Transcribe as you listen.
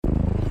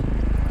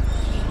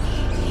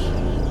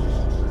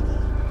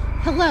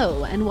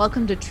Hello, and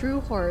welcome to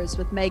True Horrors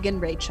with Meg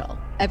and Rachel.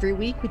 Every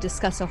week we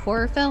discuss a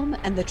horror film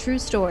and the true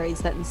stories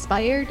that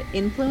inspired,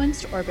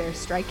 influenced, or bear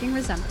striking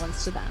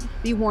resemblance to them.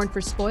 Be warned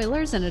for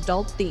spoilers and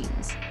adult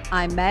themes.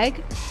 I'm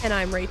Meg. And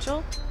I'm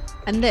Rachel.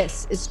 And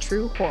this is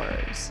True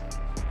Horrors.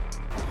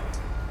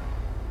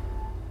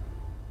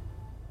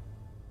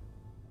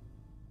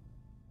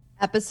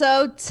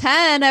 Episode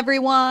 10,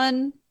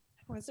 everyone.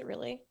 Was it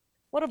really?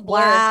 What a blur.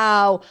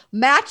 Wow.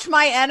 Match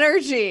my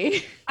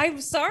energy. I'm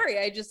sorry.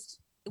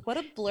 What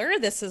a blur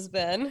this has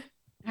been.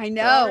 I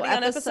know.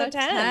 On episode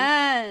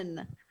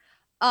 10.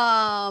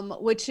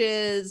 Which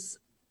is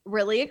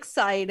really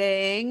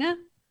exciting.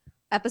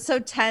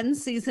 Episode 10,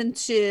 season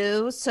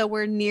 2. So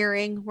we're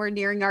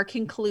nearing our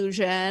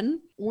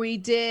conclusion. We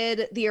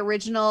did the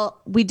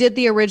original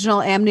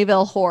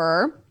Amityville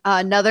Horror,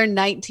 another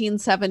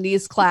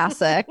 1970s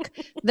classic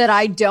that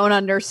I don't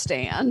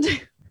understand.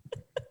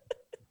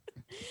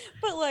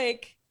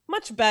 But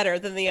much better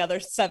than the other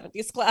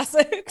 70s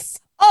classics.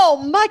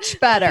 Oh, much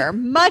better.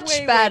 Much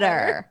Way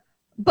better.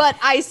 But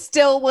I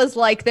still was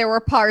like, there were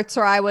parts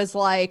where I was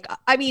like,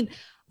 I mean,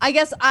 I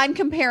guess I'm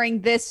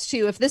comparing this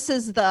to, if this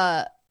is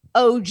the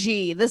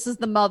OG, this is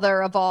the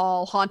mother of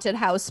all haunted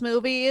house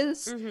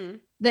movies,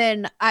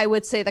 then I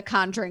would say The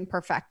Conjuring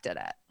perfected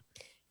it.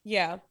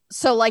 Yeah.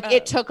 So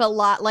it took a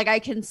lot. I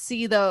can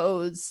see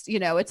those,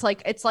 it's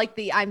like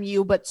the I'm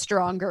you but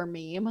stronger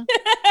meme.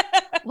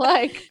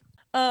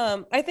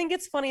 I think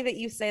it's funny that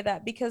you say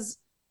that, because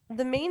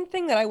the main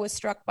thing that I was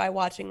struck by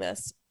watching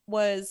this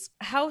was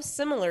how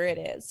similar it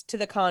is to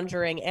The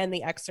Conjuring and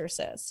The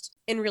Exorcist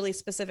in really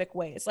specific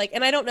ways.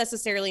 And I don't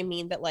necessarily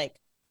mean that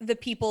the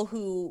people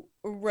who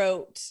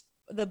wrote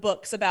the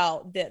books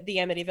about the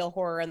Amityville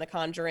Horror and The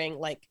Conjuring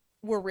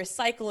were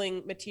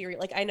recycling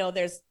material. I know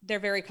they're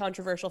very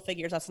controversial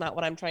figures. That's not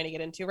what I'm trying to get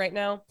into right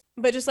now.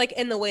 But just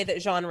in the way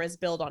that genres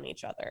build on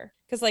each other.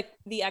 Because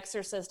The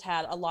Exorcist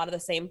had a lot of the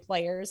same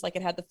players.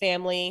 It had the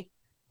family,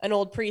 an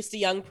old priest, a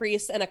young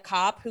priest, and a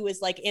cop who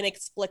is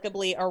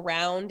inexplicably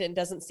around and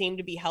doesn't seem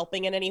to be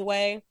helping in any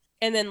way.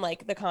 And then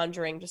The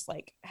Conjuring just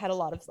had a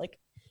lot of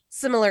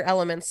similar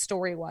elements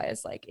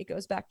story-wise. It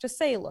goes back to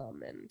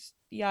Salem and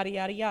yada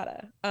yada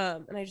yada.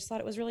 And I just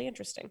thought it was really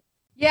interesting.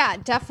 Yeah,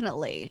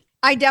 definitely.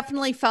 I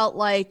definitely felt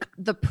like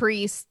the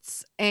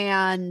priests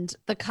and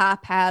the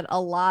cop had a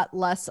lot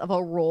less of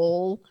a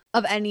role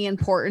of any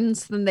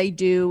importance than they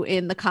do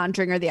in The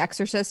Conjuring or The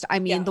Exorcist. I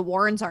mean, The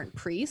Warrens aren't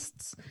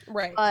priests,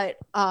 right? But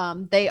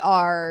they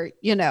are,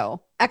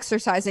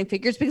 exorcising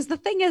figures, because the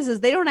thing is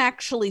they don't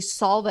actually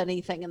solve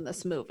anything in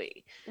this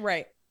movie,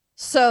 right?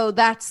 So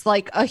that's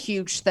a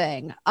huge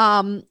thing.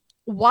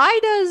 Why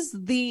does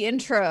the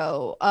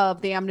intro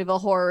of the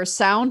Amityville Horror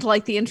sound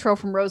like the intro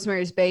from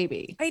Rosemary's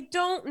Baby? I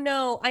don't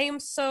know. I am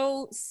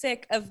so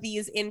sick of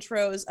these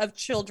intros of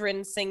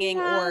children singing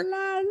Rosemary's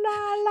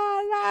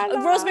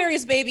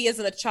Baby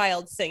isn't a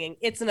child singing.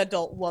 It's an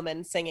adult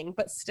woman singing,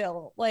 but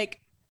still,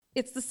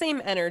 it's the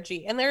same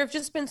energy. And there have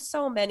just been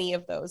so many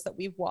of those that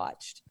we've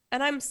watched,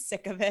 and I'm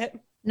sick of it.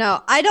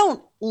 No, I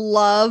don't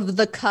love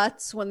the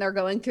cuts when they're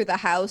going through the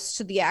house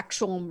to the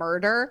actual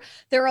murder.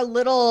 They're a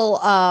little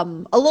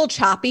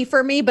choppy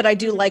for me, but I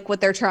do like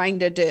what they're trying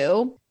to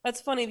do.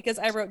 That's funny, because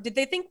I wrote, did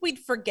they think we'd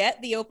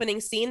forget the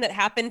opening scene that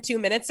happened 2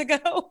 minutes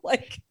ago?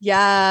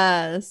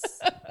 Yes.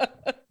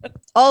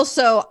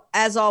 Also,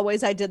 as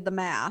always, I did the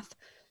math.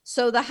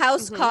 So the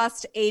house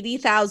cost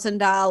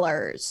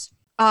 $80,000.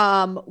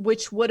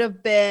 Which would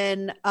have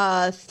been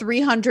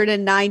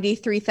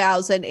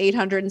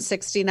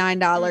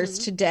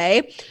 $393,869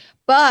 today.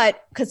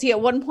 But because he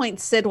at one point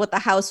said what the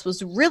house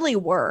was really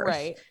worth.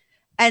 Right.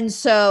 And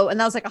that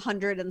was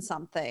 100 and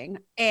something.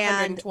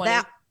 And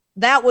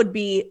that would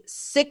be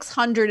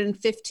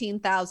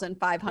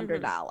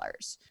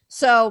 $615,500.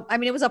 So, I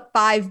mean, it was a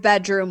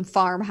 5-bedroom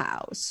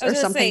farmhouse or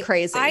something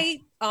crazy.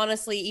 I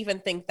honestly even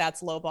think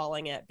that's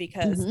lowballing it,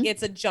 because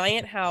it's a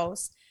giant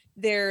house.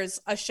 There's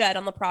a shed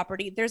on the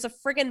property. There's a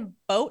friggin'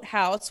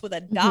 boathouse with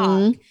a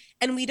dock.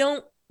 And we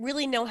don't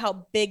really know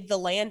how big the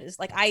land is.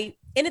 And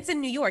it's in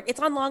New York. It's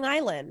on Long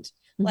Island.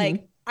 I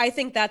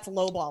think that's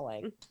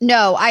lowballing.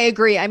 No, I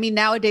agree. I mean,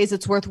 nowadays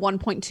it's worth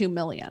 1.2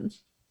 million.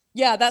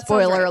 Yeah, that's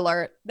spoiler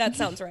alert. That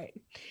sounds right.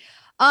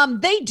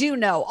 They do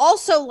know.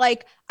 Also, I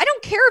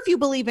don't care if you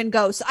believe in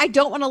ghosts. I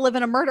don't want to live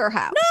in a murder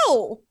house.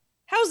 No.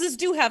 Houses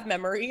do have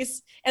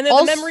memories. And they're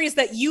the memories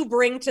that you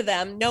bring to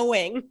them,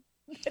 knowing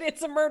that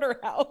it's a murder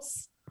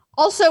house.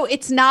 Also,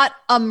 it's not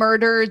a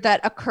murder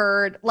that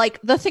occurred.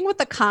 The thing with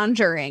The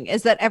Conjuring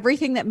is that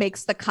everything that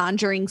makes The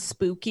Conjuring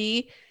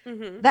spooky,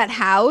 that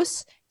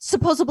house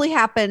supposedly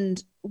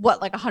happened,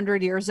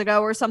 100 years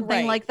ago or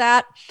something like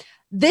that.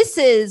 This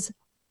is,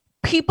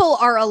 people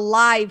are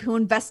alive who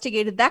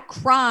investigated that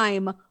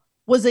crime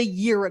was a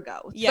year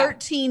ago,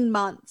 13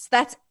 months.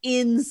 That's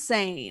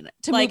insane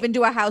to move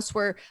into a house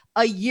where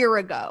a year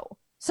ago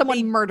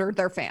someone murdered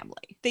their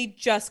family. They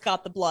just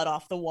got the blood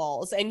off the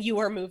walls and you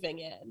are moving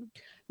in.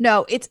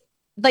 No, it's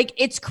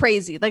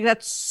crazy.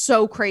 That's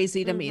so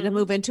crazy to me to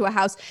move into a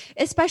house,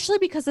 especially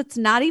because it's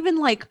not even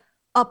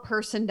a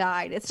person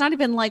died. It's not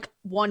even like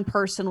one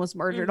person was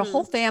murdered. A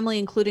whole family,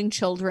 including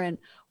children,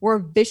 were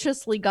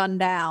viciously gunned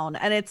down.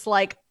 And it's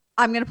like,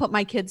 I'm going to put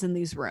my kids in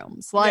these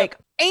rooms. Like,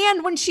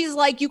 and when she's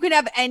like, you can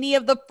have any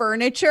of the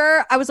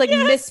furniture, I was like,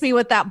 miss me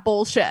with that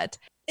bullshit.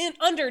 And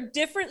under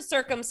different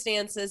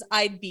circumstances,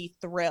 I'd be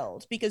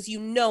thrilled because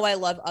I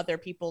love other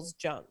people's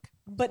junk,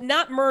 but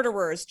not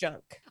murderers'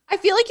 junk. I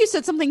feel like you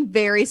said something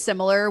very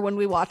similar when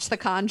we watched The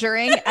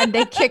Conjuring and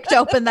they kicked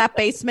open that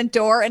basement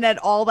door and had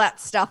all that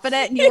stuff in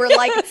it. And you were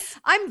like,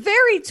 I'm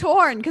very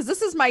torn because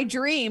this is my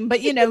dream, but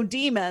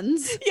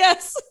demons.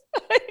 Yes,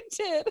 I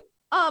did.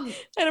 I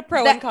had a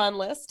pro and con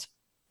list.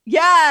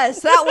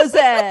 Yes, that was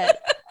it.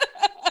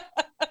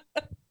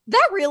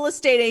 That real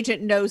estate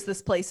agent knows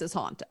this place is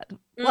haunted.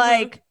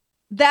 Like,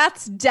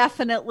 that's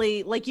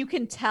definitely, like, you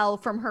can tell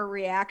from her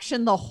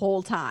reaction the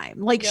whole time.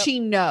 Like, she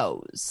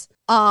knows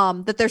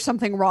that there's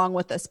something wrong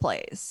with this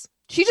place.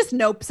 She just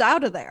nopes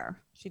out of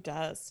there. She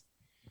does.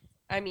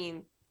 I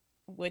mean,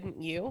 wouldn't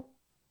you?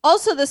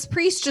 Also, this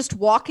priest just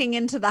walking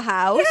into the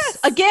house. Yes.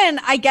 Again,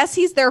 I guess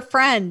he's their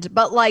friend,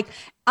 but like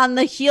on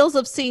the heels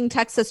of seeing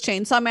Texas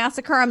Chainsaw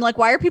Massacre, I'm like,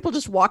 why are people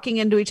just walking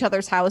into each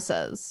other's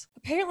houses?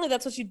 Apparently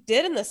that's what you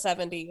did in the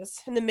 70s,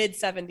 in the mid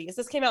 70s.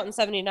 This came out in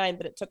 79,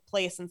 but it took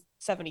place in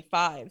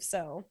 75.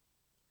 So.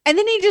 And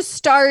then he just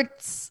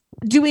starts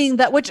doing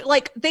that, which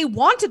like they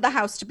wanted the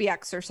house to be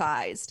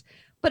exorcised,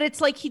 but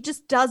it's like he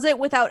just does it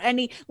without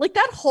any, like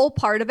that whole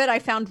part of it I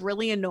found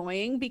really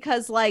annoying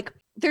because like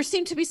there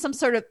seemed to be some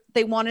sort of,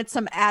 they wanted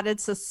some added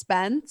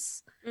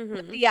suspense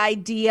with the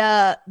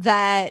idea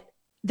that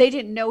they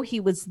didn't know he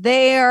was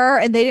there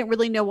and they didn't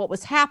really know what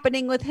was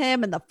happening with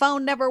him and the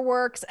phone never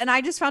works. And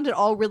I just found it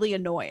all really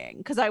annoying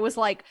because I was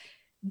like,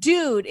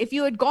 dude, if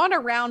you had gone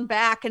around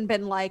back and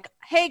been like,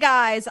 hey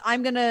guys,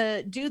 I'm going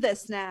to do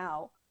this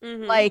now,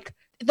 like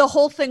the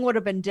whole thing would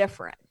have been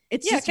different.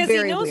 It's just very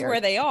because he knows weird.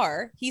 Where they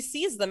are. He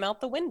sees them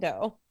out the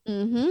window.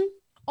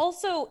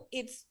 Also,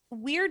 it's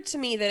weird to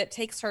me that it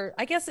takes her,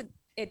 I guess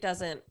it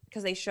doesn't,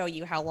 because they show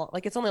you how long,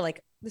 like it's only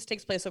like, this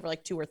takes place over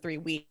like 2 or 3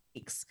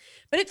 weeks,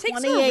 but it takes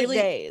 28 her really,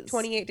 days.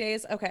 28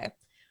 days. Okay.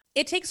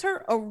 It takes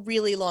her a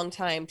really long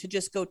time to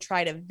just go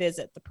try to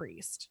visit the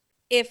priest.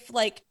 If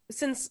like,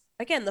 since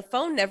again, the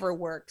phone never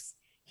works,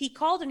 he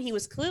called and he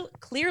was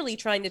clearly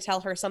trying to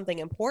tell her something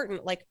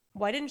important. Like,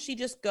 why didn't she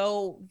just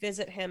go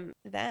visit him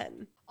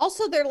then?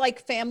 Also, they're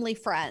like family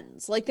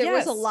friends. Like there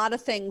was a lot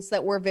of things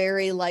that were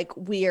very like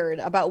weird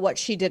about what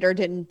she did or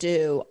didn't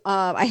do.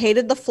 I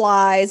hated the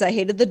flies. I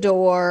hated the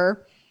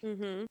door.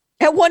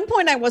 At one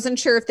point, I wasn't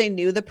sure if they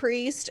knew the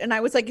priest. And I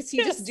was like, is he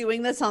just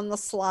doing this on the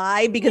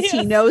sly because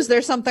he knows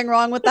there's something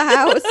wrong with the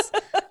house?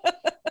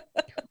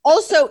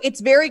 Also,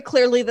 it's very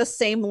clearly the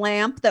same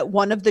lamp that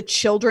one of the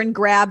children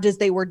grabbed as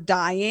they were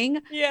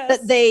dying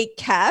that they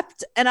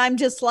kept. And I'm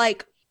just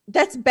like,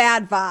 that's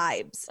bad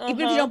vibes.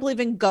 Even if you don't believe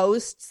in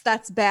ghosts,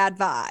 that's bad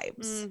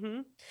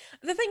vibes.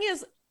 The thing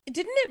is,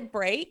 didn't it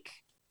break?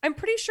 I'm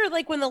pretty sure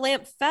like when the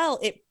lamp fell,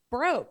 it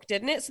broke,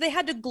 didn't it? So they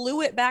had to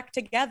glue it back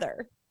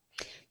together.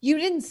 You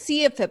didn't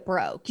see if it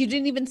broke. You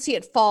didn't even see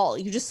it fall.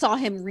 You just saw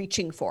him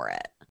reaching for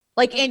it.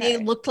 Like, and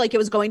it looked like it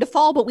was going to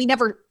fall, but we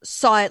never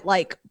saw it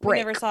like break.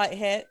 We never saw it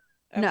hit?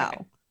 Okay. No.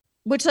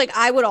 Which like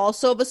I would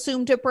also have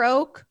assumed it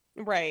broke.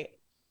 Right.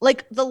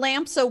 Like the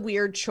lamp's a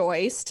weird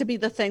choice to be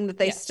the thing that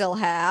they still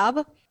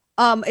have.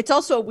 It's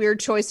also a weird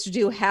choice to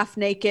do half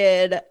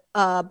naked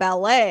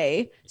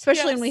ballet,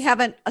 especially when we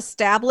haven't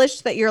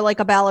established that you're like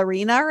a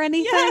ballerina or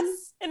anything.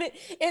 Yes. And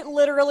it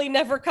literally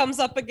never comes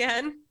up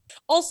again.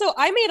 Also,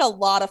 I made a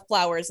lot of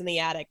flowers in the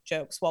attic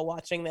jokes while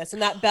watching this,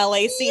 and that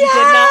ballet scene did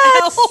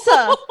not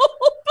help.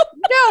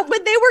 No,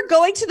 when they were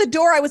going to the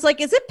door, I was like,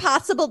 is it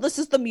possible this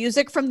is the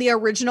music from the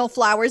original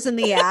Flowers in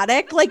the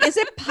Attic? Like, is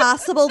it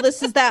possible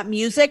this is that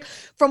music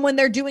from when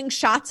they're doing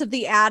shots of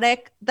the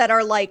attic that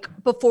are like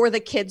before the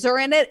kids are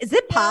in it? Is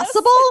it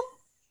possible?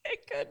 It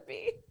could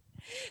be.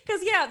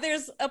 Because,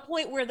 there's a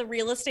point where the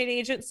real estate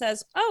agent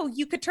says, oh,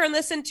 you could turn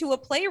this into a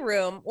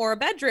playroom or a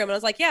bedroom. And I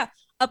was like,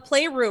 a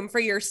playroom for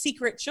your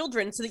secret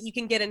children so that you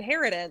can get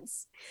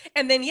inheritance.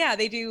 And then,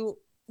 they do.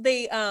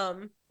 They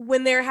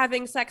when they're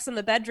having sex in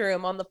the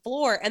bedroom on the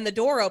floor and the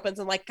door opens,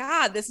 I'm like,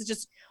 God, this is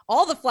just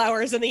all the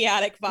Flowers in the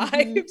Attic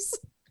vibes.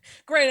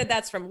 Granted,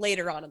 that's from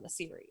later on in the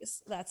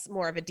series. That's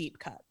more of a deep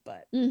cut,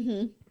 but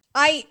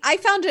I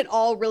found it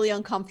all really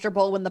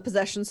uncomfortable when the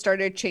possession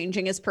started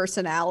changing his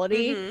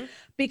personality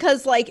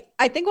because like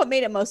I think what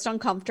made it most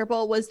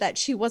uncomfortable was that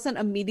she wasn't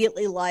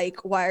immediately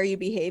like, why are you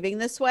behaving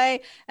this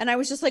way? And I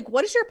was just like,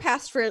 what is your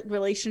past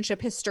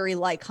relationship history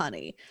like,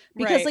 honey?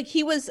 Because like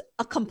he was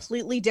a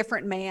completely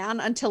different man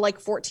until like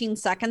 14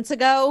 seconds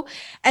ago.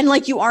 And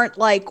like you aren't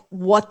like,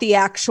 what the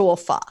actual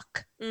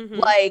fuck?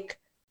 Like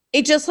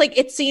it just like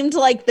it seemed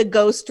like the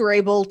ghosts were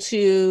able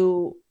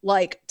to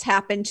like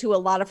tap into a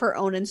lot of her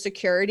own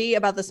insecurity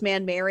about this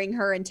man marrying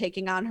her and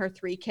taking on her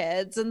 3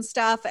 kids and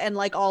stuff and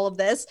like all of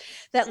this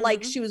that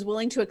like she was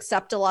willing to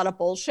accept a lot of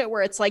bullshit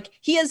where it's like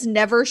he has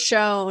never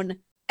shown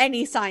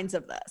any signs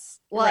of this.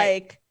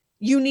 Like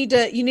you need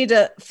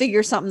to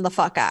figure something the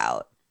fuck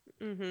out.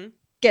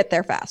 Get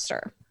there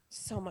faster.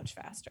 So much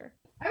faster.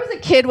 I was a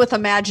kid with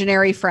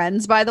imaginary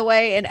friends, by the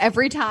way, and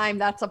every time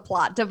that's a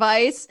plot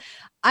device,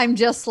 I'm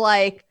just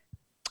like,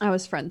 I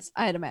was friends.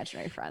 I had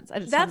imaginary friends. I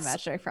just have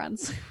imaginary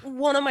friends.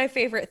 One of my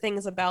favorite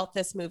things about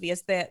this movie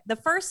is that the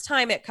first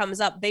time it comes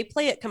up, they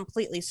play it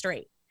completely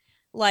straight.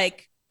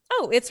 Like,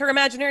 oh, it's her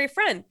imaginary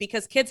friend,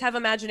 because kids have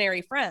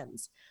imaginary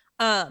friends.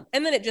 And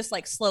then it just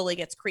like slowly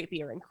gets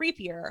creepier and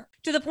creepier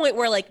to the point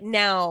where like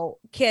now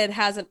kid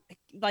hasn't,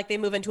 like they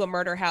move into a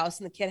murder house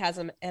and the kid has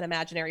an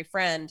imaginary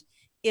friend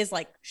is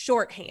like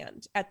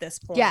shorthand at this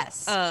point.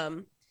 Yes.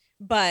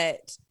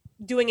 But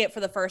doing it for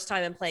the first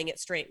time and playing it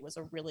straight was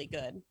a really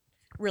good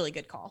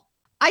call.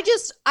 I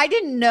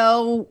didn't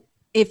know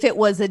if it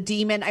was a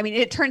demon. I mean,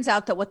 it turns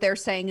out that what they're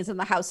saying is in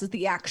the house is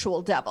the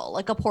actual devil,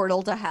 like a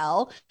portal to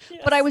hell.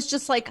 Yes. But I was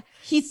just like,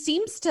 he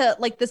seems to,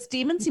 like, this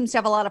demon seems to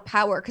have a lot of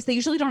power, because they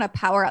usually don't have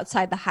power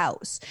outside the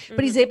house,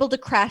 but he's able to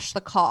crash the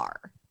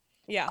car.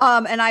 Yeah.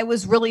 And I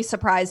was really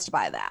surprised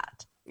by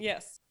that.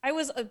 Yes. I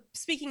was,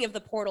 speaking of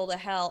the portal to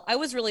hell, I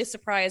was really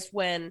surprised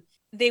when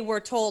they were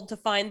told to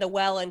find the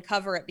well and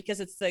cover it because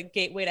it's the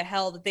gateway to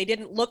hell, that they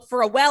didn't look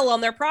for a well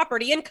on their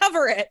property and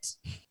cover it.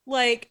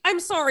 Like, I'm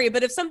sorry,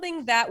 but if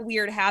something that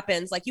weird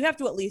happens, like, you have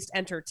to at least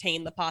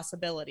entertain the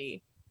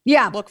possibility.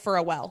 Yeah. Look for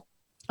a well.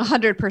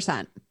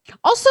 100%.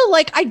 Also,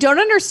 like, I don't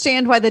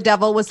understand why the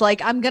devil was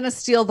like, I'm going to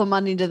steal the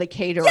money to the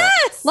caterer.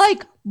 Yes!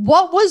 Like,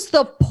 what was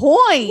the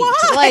point?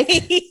 Why?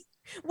 Like,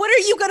 what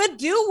are you going to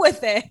do with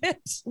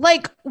it?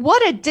 Like,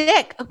 what a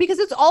dick. Because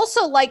it's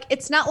also like,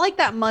 it's not like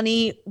that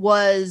money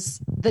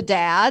was the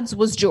dad's,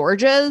 was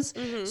George's.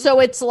 Mm-hmm. So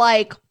it's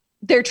like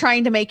they're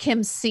trying to make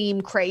him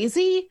seem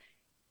crazy.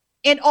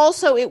 And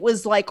also it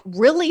was like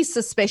really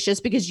suspicious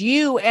because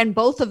you and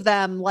both of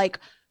them like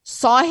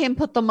saw him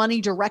put the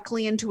money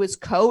directly into his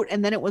coat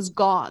and then it was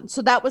gone.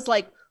 So that was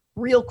like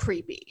real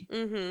creepy.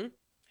 Mm-hmm.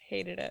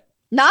 Hated it.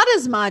 Not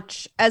as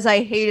much as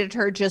I hated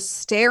her just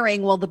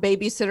staring while the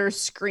babysitter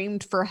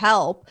screamed for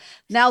help.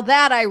 Now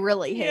that I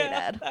really hated.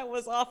 Yeah, that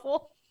was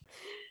awful.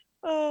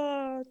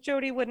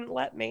 Jody wouldn't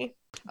let me.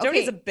 Okay.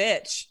 Jody's a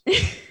bitch.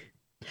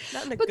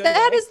 Not in a but good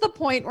that way. Is the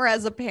point where,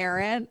 as a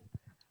parent,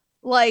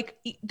 like,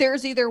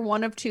 there's either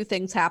one of two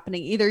things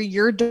happening. Either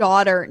your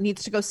daughter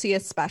needs to go see a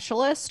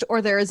specialist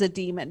or there is a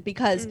demon,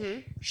 because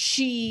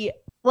she,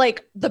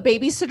 like, the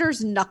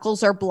babysitter's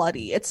knuckles are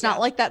bloody. It's not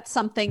like that's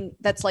something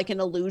that's like an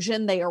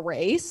illusion they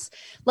erase.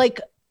 Like,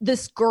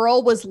 this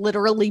girl was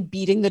literally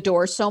beating the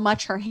door so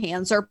much her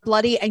hands are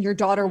bloody and your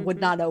daughter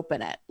would not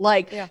open it.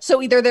 Like,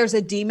 so either there's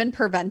a demon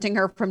preventing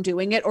her from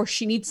doing it or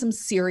she needs some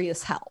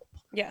serious help.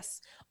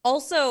 Yes.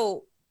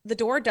 Also, the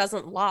door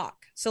doesn't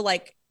lock. So,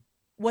 like,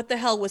 what the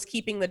hell was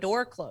keeping the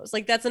door closed?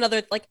 Like, that's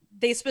another, like,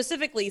 they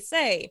specifically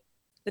say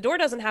the door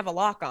doesn't have a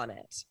lock on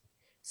it.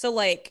 So,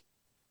 like,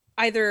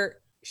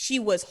 either she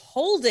was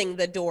holding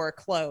the door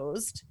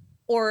closed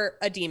or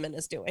a demon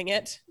is doing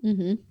it.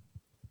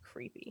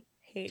 Creepy.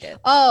 Hate it.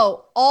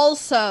 Oh,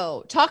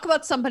 also, talk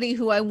about somebody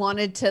who I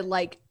wanted to,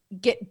 like,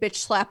 get bitch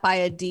slapped by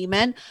a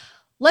demon.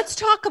 Let's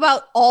talk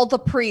about all the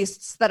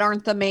priests that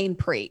aren't the main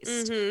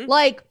priest.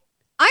 Like,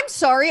 I'm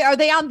sorry, are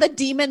they on the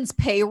demon's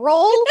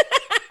payroll?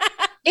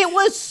 It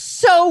was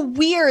so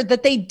weird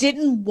that they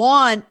didn't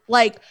want,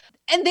 like,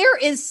 and there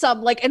is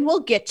some, like, and we'll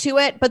get to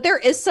it, but there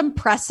is some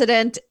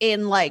precedent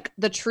in, like,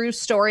 the true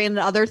story and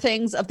other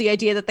things of the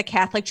idea that the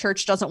Catholic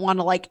Church doesn't want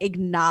to, like,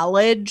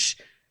 acknowledge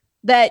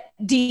that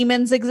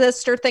demons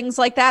exist or things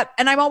like that.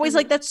 And I'm always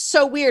like, that's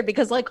so weird,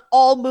 because like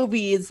all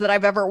movies that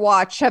I've ever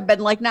watched have been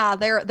like, nah,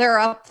 they're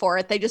up for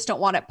it. They just don't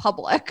want it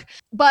public.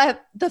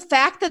 But the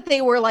fact that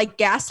they were like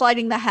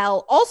gaslighting the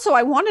hell. Also,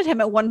 I wanted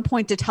him at one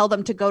point to tell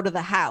them to go to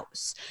the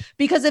house,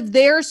 because if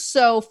they're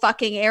so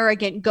fucking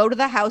arrogant, go to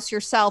the house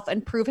yourself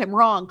and prove him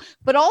wrong.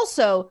 But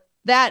also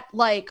that,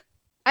 like,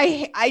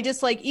 I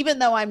just, like, even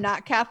though I'm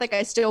not Catholic,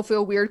 I still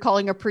feel weird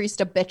calling a priest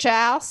a bitch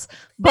ass.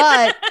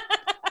 But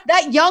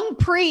that young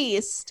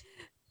priest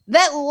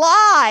that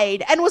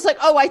lied and was like,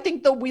 oh, I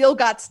think the wheel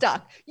got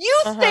stuck. You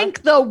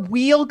think the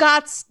wheel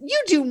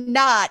you do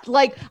not.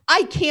 Like,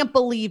 I can't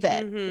believe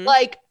it.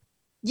 Like,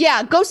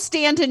 yeah, go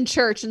stand in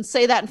church and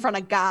say that in front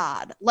of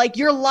God. Like,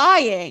 you're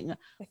lying.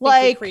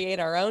 We create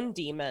our own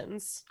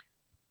demons.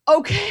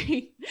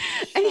 Okay.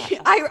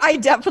 I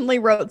definitely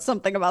wrote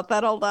something about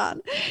that. Hold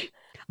on.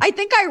 I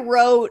think I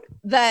wrote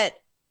that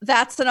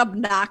that's an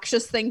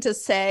obnoxious thing to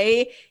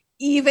say,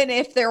 even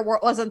if there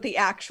wasn't the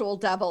actual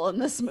devil in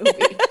this movie.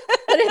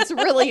 But it's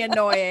really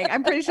annoying.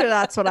 I'm pretty sure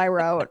that's what I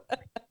wrote.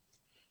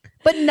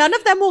 But none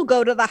of them will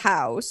go to the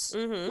house.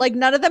 Like,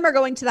 none of them are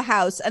going to the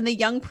house. And the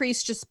young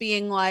priest just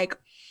being like,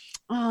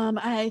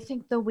 I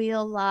think the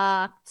wheel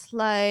locked.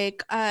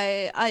 Like,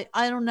 I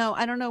don't know.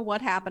 I don't know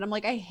what happened. I'm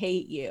like, I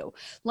hate you.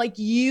 Like,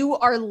 you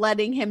are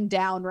letting him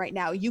down right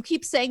now. You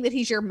keep saying that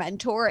he's your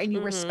mentor and you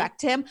respect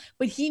him,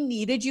 but he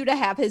needed you to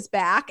have his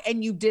back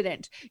and you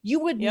didn't. You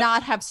would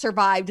not have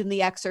survived in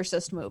the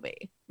Exorcist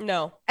movie.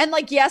 No. And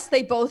like, yes,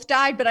 they both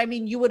died, but I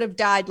mean, you would have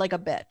died like a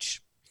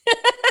bitch.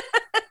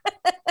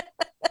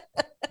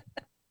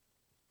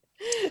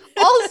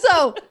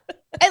 Also,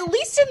 At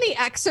least in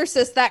The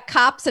Exorcist, that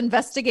cop's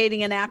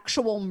investigating an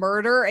actual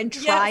murder and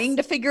trying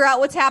to figure out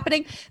what's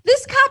happening.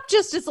 This cop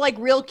just is like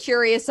real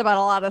curious about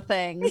a lot of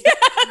things.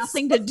 Yes.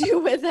 Nothing to do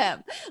with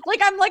him. Like,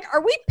 I'm like,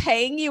 are we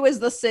paying you as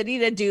the city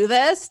to do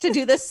this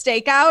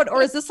stakeout?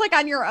 Or is this like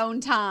on your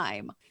own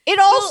time? It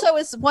also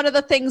is one of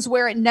the things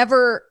where it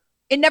never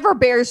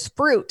bears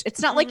fruit.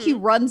 It's not like he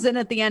runs in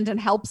at the end and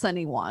helps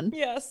anyone.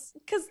 Yes.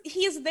 Because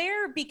he's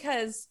there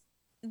because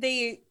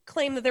they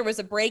claim that there was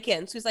a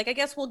break-in. So he's like, I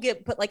guess we'll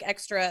put like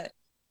extra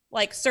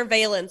like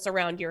surveillance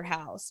around your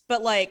house.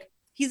 But like,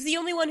 he's the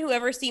only one who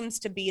ever seems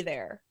to be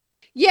there.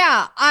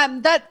 Yeah,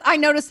 that I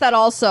noticed that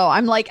also.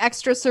 I'm like,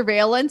 extra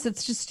surveillance,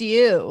 it's just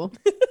you.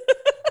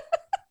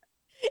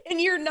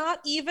 And you're not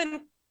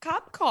even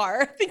cop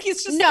car. I think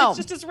it's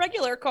just his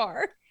regular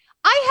car.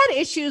 I had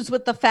issues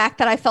with the fact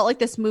that I felt like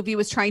this movie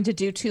was trying to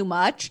do too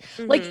much.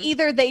 Like,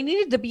 either they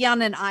needed to be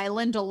on an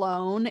island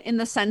alone in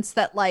the sense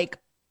that like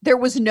there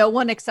was no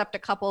one except a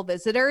couple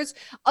visitors.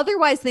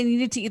 Otherwise, they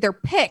needed to either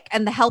pick,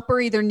 and the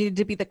helper either needed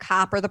to be the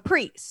cop or the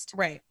priest.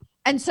 Right.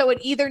 And so it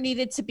either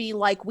needed to be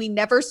like, we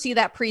never see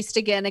that priest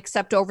again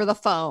except over the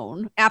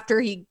phone after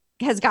he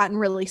has gotten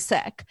really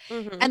sick.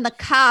 And the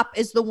cop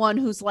is the one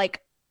who's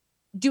like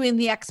doing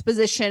the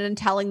exposition and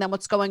telling them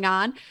what's going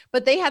on.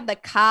 But they had the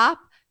cop,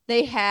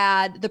 they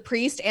had the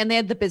priest, and they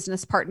had the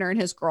business partner and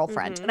his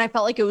girlfriend. And I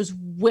felt like it was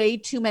way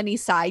too many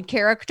side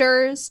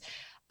characters.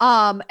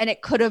 And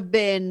it could have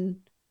been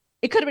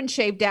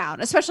shaved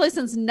down, especially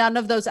since none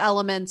of those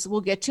elements,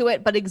 we'll get to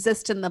it, but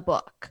exist in the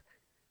book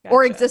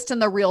or exist in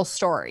the real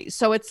story.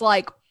 So it's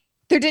like,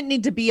 there didn't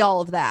need to be all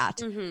of that.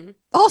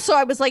 Also,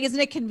 I was like, isn't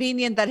it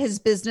convenient that his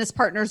business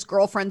partner's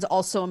girlfriend's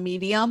also a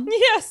medium?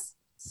 Yes.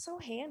 So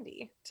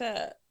handy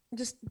to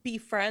just be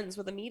friends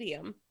with a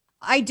medium.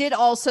 I did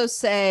also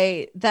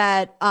say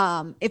that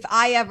if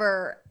I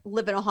ever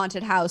live in a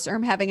haunted house or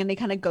I'm having any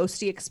kind of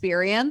ghosty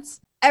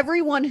experience,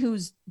 everyone who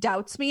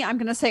doubts me, I'm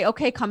going to say,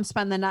 okay, come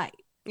spend the night.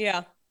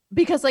 Yeah.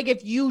 Because like,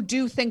 if you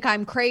do think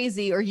I'm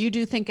crazy or you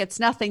do think it's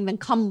nothing, then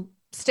come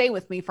stay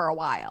with me for a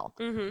while.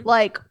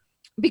 Like,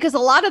 because a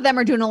lot of them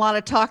are doing a lot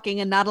of talking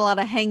and not a lot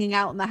of hanging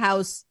out in the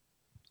house,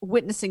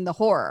 witnessing the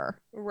horror.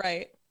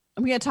 Right.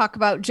 I'm going to talk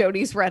about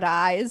Jodi's red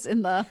eyes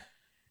in the...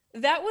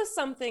 That was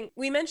something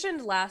we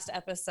mentioned last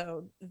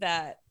episode,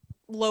 that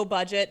low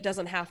budget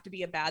doesn't have to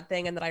be a bad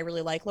thing and that I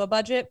really like low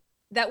budget.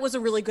 That was a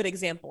really good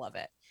example of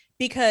it.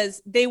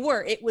 Because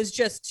it was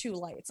just two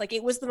lights. Like,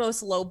 it was the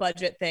most low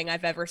budget thing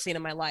I've ever seen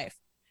in my life,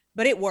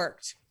 but it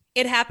worked.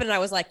 It happened. And I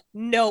was like,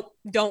 nope,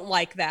 don't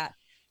like that.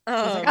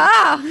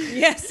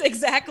 Yes,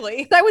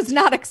 exactly. I was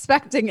not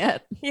expecting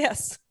it.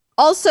 Yes.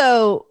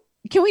 Also,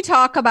 can we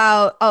talk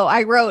about,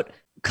 I wrote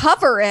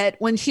cover it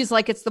when she's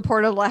like, it's the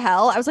portal to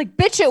hell. I was like,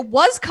 bitch, it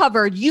was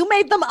covered. You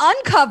made them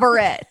uncover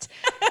it.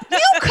 You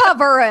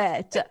cover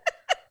it.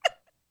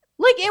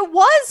 Like, it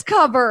was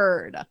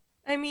covered.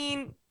 I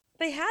mean,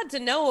 they had to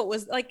know it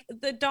was like,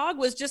 the dog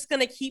was just going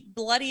to keep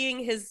bloodying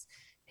his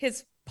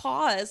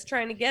paws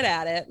trying to get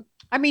at it.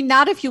 I mean,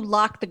 not if you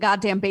lock the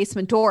goddamn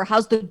basement door.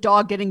 How's the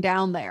dog getting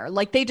down there?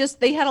 Like,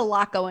 they had a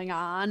lot going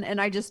on,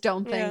 and I just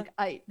don't think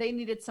they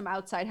needed some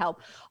outside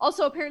help.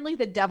 Also, apparently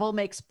the devil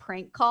makes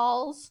prank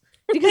calls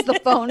because the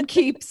phone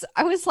keeps,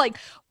 I was like,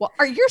 well,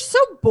 you're so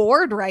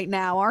bored right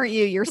now, aren't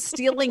you? You're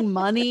stealing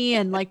money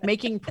and like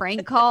making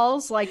prank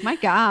calls. Like, my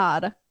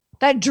God,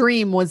 that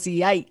dream was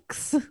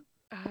yikes.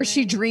 Where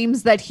she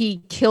dreams that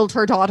he killed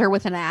her daughter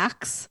with an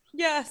axe.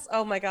 Yes.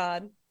 Oh my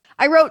God.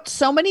 I wrote,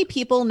 so many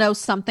people know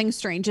something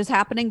strange is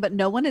happening, but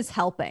no one is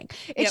helping.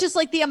 It's just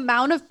like the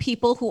amount of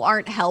people who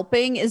aren't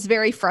helping is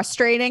very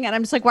frustrating. And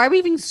I'm just like, why are we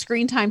giving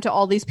screen time to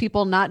all these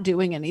people not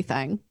doing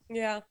anything?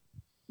 Yeah.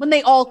 When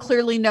they all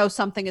clearly know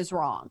something is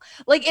wrong.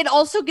 Like, it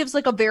also gives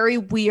like a very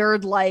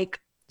weird, like,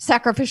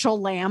 sacrificial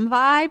lamb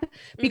vibe,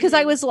 because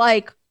I was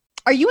like,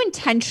 are you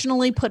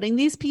intentionally putting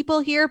these people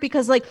here?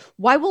 Because like,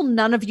 why will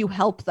none of you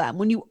help them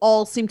when you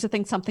all seem to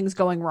think something's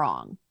going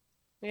wrong?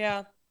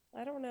 Yeah.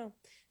 I don't know.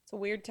 It's a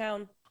weird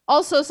town.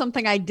 Also,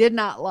 something I did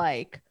not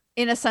like,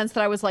 in a sense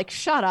that I was like,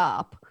 shut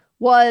up,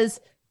 was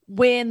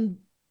when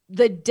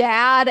the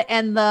dad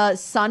and the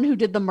son who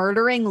did the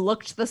murdering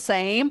looked the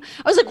same.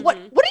 I was like, what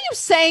are you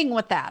saying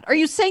with that? Are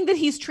you saying that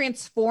he's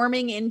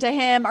transforming into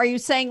him? Are you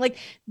saying like,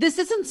 this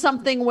isn't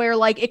something where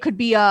like it could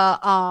be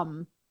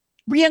a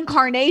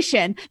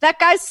reincarnation? That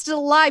guy's still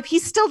alive.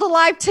 He's still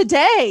alive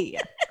today.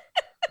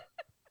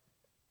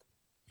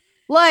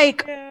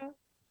 Like,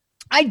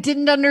 I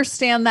didn't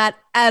understand that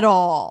at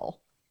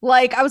all.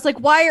 Like, I was like,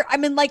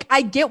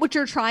 I get what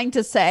you're trying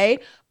to say,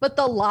 but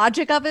the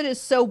logic of it is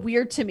so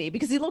weird to me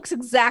because he looks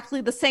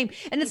exactly the same.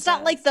 And it's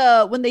not like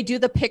when they do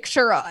the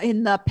picture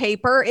in the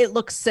paper, it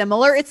looks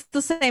similar. It's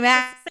the same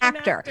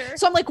actor.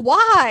 So I'm like,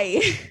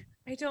 why?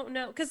 I don't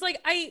know. Cause like,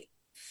 I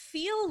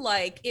feel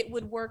like it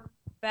would work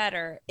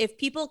better if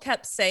people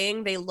kept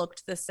saying they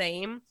looked the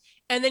same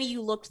and then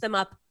you looked them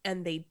up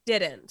and they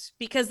didn't,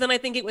 because then I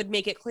think it would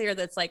make it clear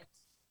that it's like,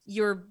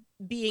 you're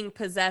being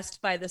possessed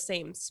by the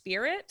same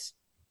spirit.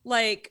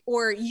 Like,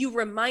 or you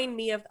remind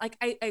me of like,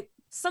 I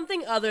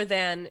something other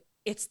than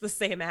it's the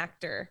same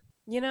actor.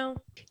 you know?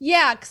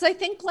 Yeah, because I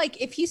think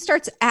like if he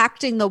starts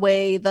acting the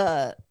way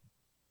the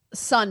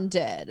son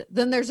did,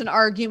 then there's an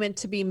argument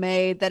to be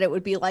made that it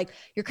would be like,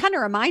 you're kind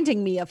of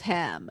reminding me of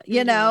him,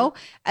 you know,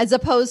 as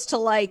opposed to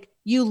like,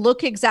 you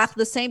look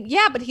exactly the same.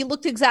 Yeah, but he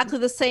looked exactly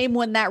the same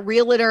when that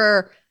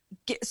realtor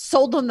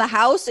sold him the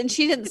house and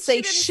she didn't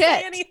say shit.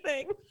 Say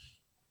anything.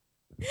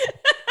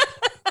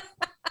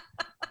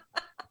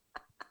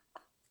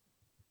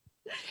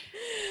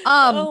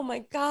 Oh my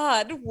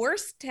God,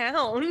 worst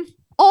town.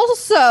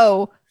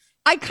 Also,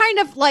 I kind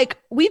of like,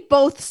 we've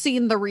both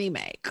seen the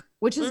remake,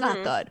 which is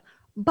not good.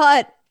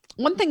 But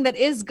one thing that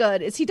is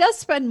good is he does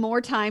spend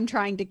more time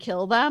trying to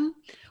kill them.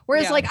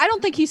 Whereas, like, I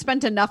don't think he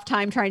spent enough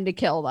time trying to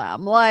kill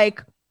them.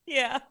 Like,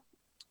 yeah.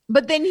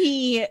 But then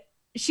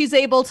she's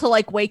able to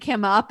like wake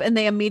him up and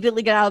they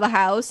immediately get out of the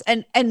house.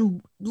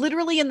 And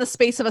literally in the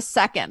space of a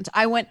second,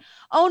 I went,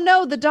 oh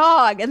no, the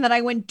dog. And then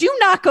I went, do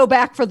not go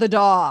back for the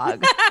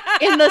dog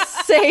in the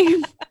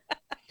same.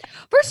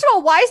 First of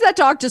all, why is that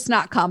dog just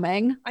not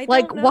coming? I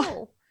don't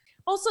know.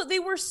 Also, they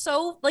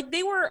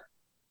were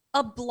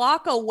a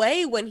block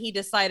away when he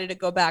decided to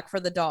go back for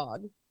the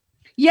dog.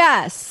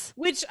 Yes.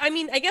 Which, I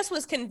mean, I guess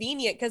was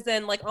convenient because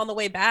then, like, on the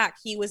way back,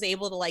 he was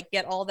able to, like,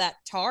 get all that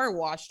tar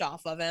washed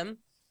off of him.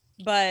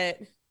 But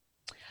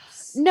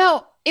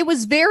no, it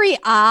was very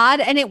odd.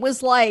 And it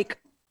was like,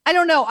 I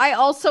don't know. I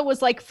also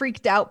was like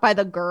freaked out by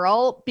the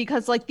girl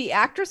because like the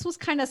actress was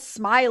kind of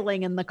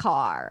smiling in the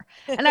car.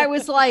 And I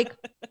was like,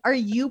 are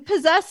you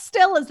possessed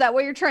still? Is that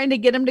why you're trying to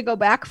get him to go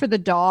back for the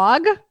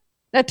dog?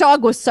 That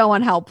dog was so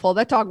unhelpful.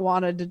 That dog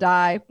wanted to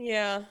die.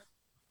 Yeah.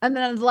 And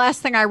then the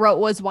last thing I wrote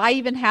was, why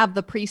even have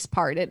the priest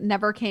part? It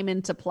never came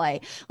into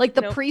play. Like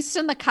the priest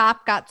and the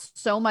cop got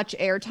so much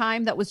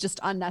airtime that was just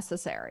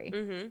unnecessary.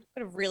 Could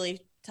have really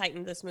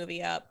tightened this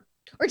movie up.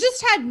 Or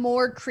just had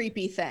more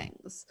creepy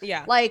things.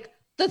 Yeah. Like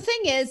the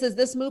thing is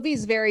this movie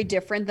is very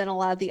different than a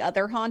lot of the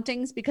other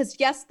hauntings because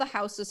yes, the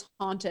house is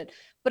haunted,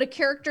 but a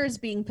character is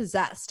being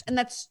possessed. And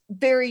that's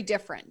very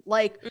different.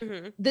 Like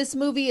this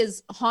movie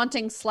is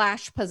haunting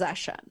 /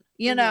 possession,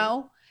 you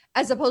know?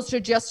 As opposed to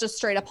just a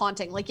straight up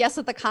haunting. Like, yes,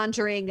 at The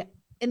Conjuring,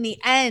 in the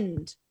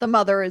end, the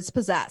mother is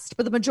possessed.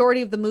 But the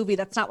majority of the movie,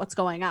 that's not what's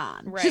going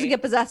on. Right. She doesn't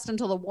get possessed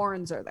until the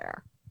Warrens are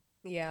there.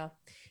 Yeah.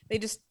 They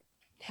just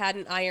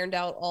hadn't ironed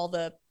out all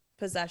the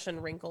possession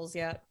wrinkles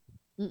yet.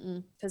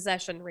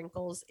 Possession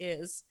Wrinkles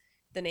is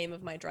the name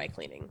of my dry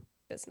cleaning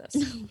business.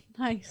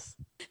 Nice.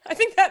 I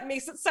think that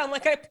makes it sound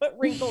like I put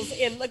wrinkles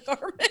in the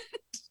garment.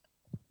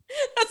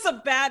 That's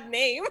a bad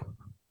name.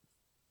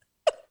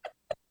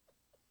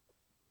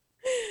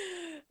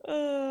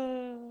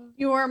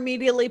 You were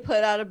immediately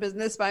put out of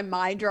business by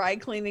my dry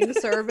cleaning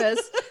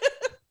service.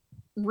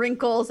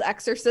 Wrinkles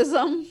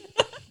Exorcism.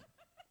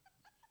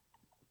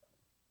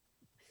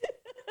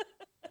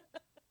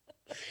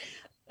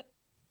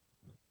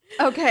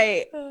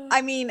 Okay,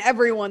 I mean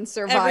everyone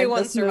survived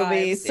this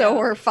movie, so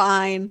we're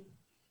fine.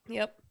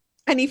 Yep.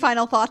 Any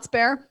final thoughts,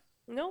 Bear?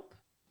 Nope.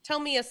 Tell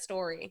me a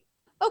story.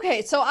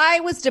 Okay, so I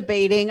was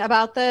debating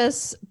about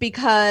this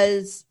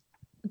because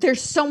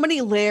there's so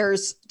many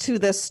layers to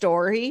this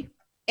story.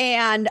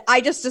 And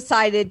I just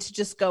decided to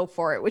just go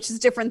for it, which is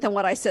different than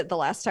what I said the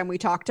last time we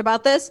talked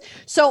about this.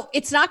 So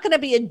it's not going to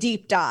be a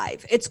deep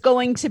dive. It's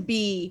going to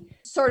be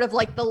sort of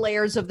like the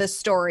layers of this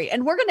story.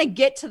 And we're going to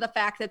get to the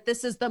fact that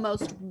this is the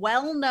most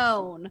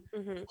well-known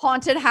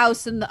haunted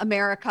house in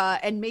America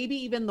and maybe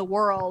even the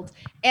world.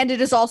 And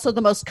it is also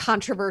the most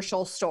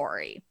controversial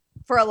story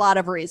for a lot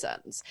of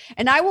reasons.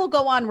 And I will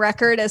go on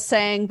record as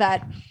saying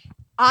that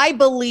I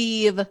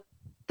believe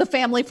the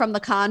family from The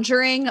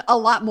Conjuring a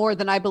lot more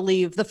than I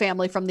believe the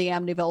family from the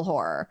Amityville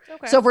Horror.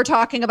 Okay. So if we're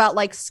talking about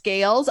like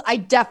scales, I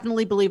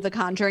definitely believe the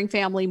Conjuring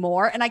family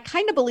more. And I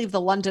kind of believe the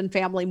London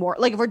family more.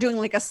 Like if we're doing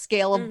like a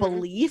scale of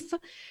belief,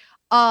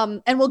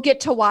 and we'll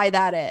get to why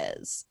that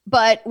is.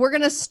 But we're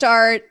going to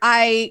start.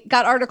 I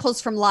got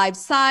articles from Live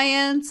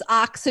Science,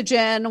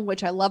 Oxygen,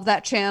 which I love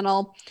that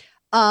channel.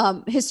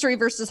 History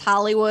versus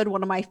Hollywood,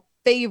 one of my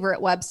favorite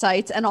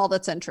websites, and All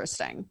That's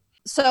Interesting.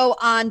 So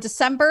on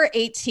December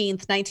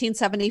 18th,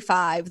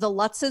 1975, the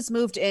Lutzes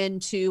moved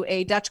into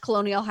a Dutch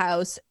colonial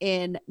house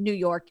in New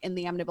York in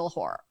the Amityville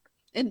Horror.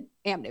 In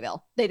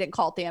Amityville. They didn't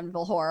call it the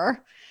Amityville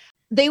Horror.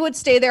 They would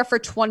stay there for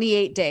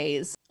 28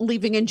 days,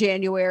 leaving in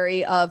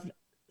January of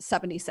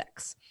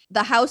 76.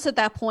 The house at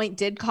that point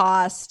did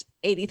cost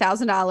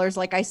 $80,000.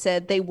 Like I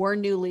said, they were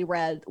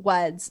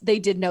newlyweds. They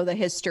did know the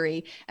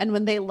history. And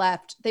when they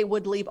left, they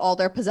would leave all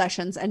their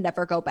possessions and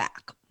never go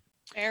back.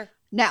 Fair.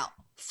 Now,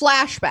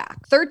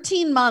 flashback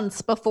 13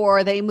 months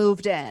before they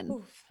moved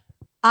in.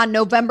 On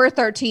November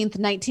 13th,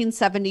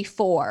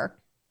 1974,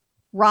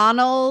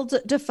 Ronald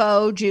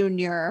Defoe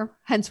Jr.,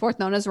 henceforth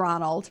known as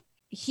Ronald,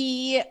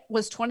 he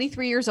was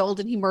 23 years old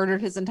and he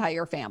murdered his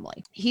entire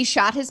family. He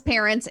shot his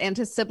parents and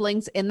his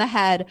siblings in the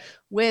head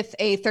with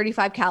a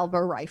 .35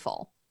 caliber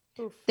rifle.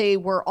 Oof. They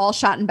were all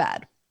shot in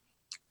bed.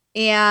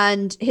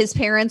 And his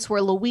parents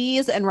were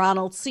Louise and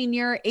Ronald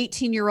Sr.,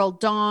 18-year-old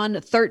Dawn,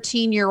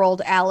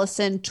 13-year-old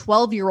Allison,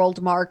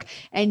 12-year-old Mark,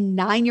 and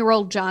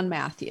 9-year-old John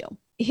Matthew.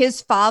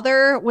 his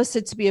father was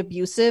said to be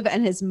abusive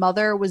and his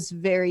mother was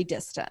very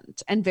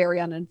distant and very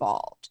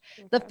uninvolved.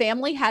 Okay. The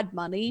family had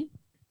money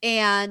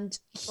and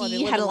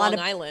he had a lot of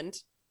Long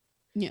Island.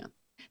 Yeah.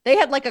 They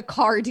had like a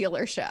car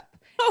dealership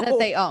that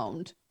they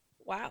owned.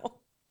 Wow.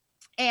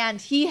 And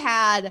he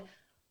had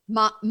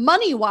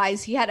money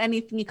wise, he had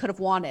anything he could have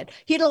wanted.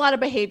 He had a lot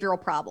of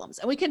behavioral problems.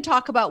 And we can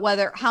talk about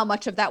how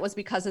much of that was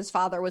because his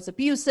father was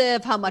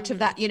abusive, how much of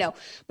that,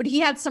 but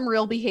he had some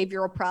real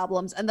behavioral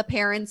problems. And the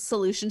parents'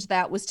 solution to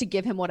that was to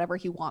give him whatever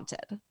he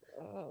wanted.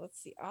 Oh,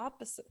 that's the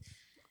opposite.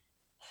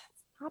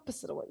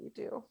 Opposite of what you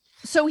do.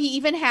 So he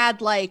even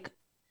had like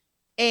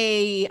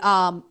a,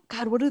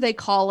 God, what do they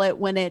call it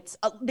when it's,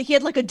 he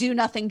had like a do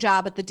nothing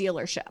job at the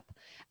dealership.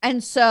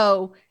 And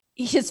so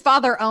his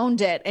father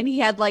owned it and he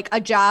had like a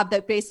job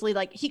that basically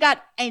like he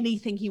got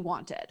anything he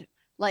wanted,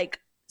 like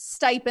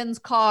stipends,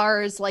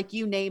 cars, like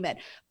you name it,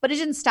 but it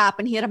didn't stop.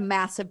 And he had a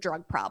massive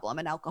drug problem,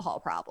 an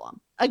alcohol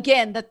problem,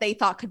 again, that they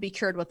thought could be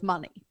cured with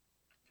money.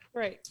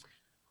 Right.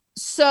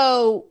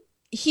 So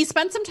he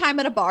spent some time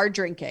at a bar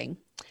drinking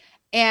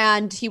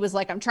and he was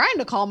like, I'm trying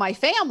to call my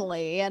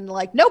family and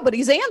like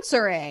nobody's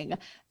answering.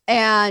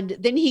 And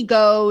then he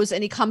goes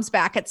and he comes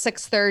back at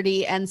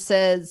 6:30 and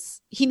says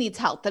he needs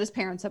help, that his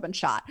parents have been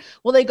shot.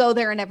 Well, they go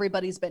there and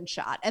everybody's been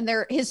shot. And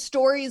his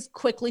stories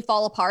quickly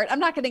fall apart. I'm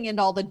not getting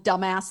into all the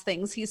dumbass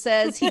things he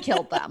says. He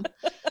killed them.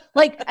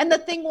 And the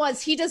thing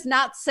was, he does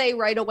not say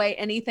right away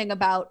anything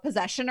about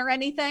possession or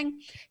anything.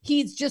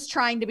 He's just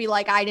trying to be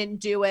like, I didn't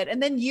do it.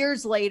 And then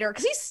years later,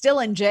 because he's still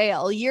in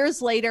jail,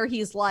 years later,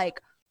 he's like,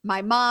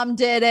 my mom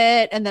did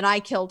it and then I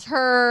killed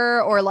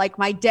her, or like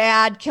my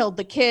dad killed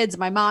the kids,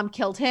 my mom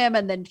killed him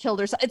and then killed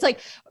herself. It's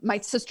like my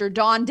sister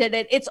Dawn did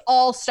it. It's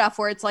all stuff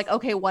where it's like,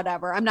 okay,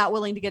 whatever. I'm not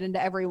willing to get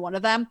into every one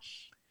of them.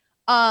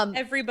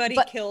 Everybody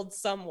killed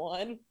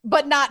someone,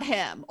 but not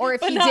him. Or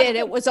if he did,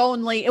 it was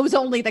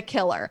only the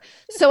killer.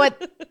 So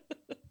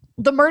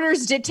the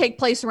murders did take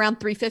place around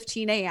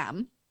 3:15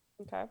 a.m.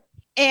 Okay.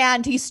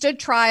 And he stood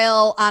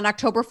trial on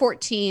October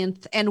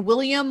 14th, and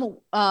William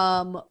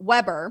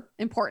Weber,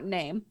 important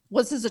name,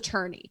 was his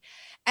attorney.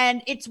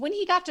 And it's when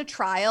he got to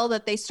trial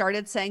that they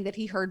started saying that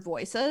he heard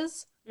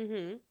voices.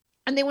 Mm-hmm.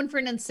 And they went for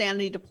an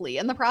insanity plea.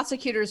 And the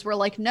prosecutors were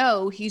like,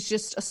 no, he's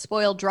just a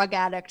spoiled drug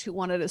addict who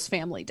wanted his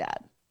family dead.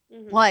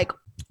 Mm-hmm.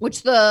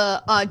 Which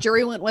the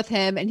jury went with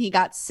him, and he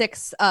got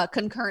 6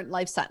 concurrent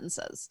life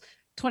sentences,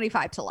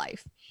 25 to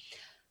life.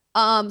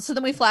 So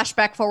then we flash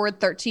back forward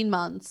 13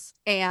 months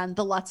and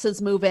the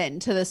Lutzes move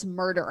into this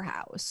murder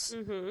house.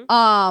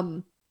 Mm-hmm.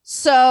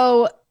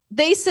 So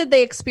they said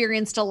they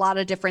experienced a lot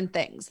of different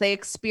things. They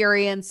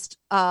experienced,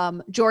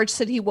 George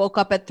said he woke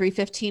up at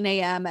 3:15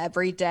 a.m.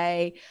 every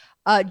day.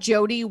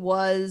 Jody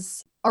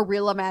was a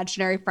real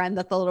imaginary friend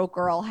that the little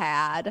girl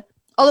had.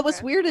 Although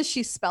what's weird is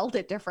she spelled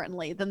it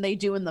differently than they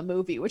do in the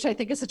movie, which I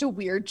think is such a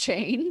weird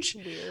change.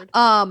 Weird.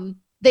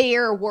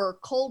 There were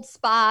cold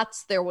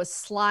spots. There was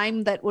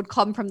slime that would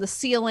come from the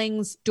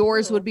ceilings.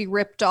 Doors would be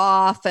ripped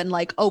off and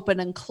like open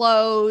and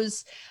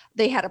close.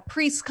 They had a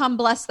priest come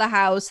bless the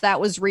house.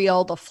 That was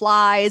real. The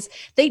flies.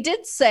 They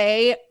did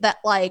say that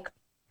like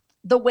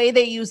the way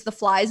they used the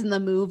flies in the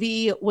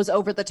movie was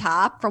over the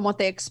top from what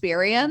they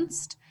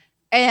experienced.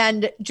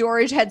 And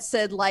George had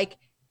said like,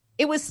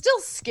 it was still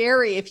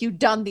scary if you'd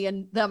done the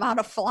amount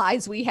of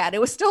flies we had.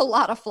 It was still a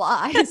lot of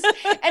flies. And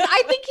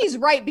I think he's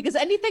right, because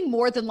anything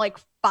more than like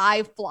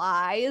 5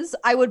 flies,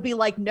 I would be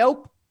like,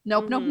 nope.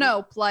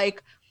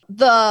 Like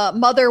the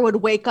mother would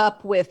wake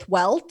up with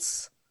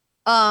welts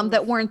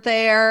that weren't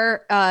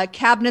there.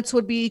 Cabinets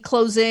would be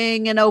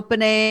closing and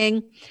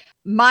opening.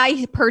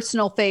 My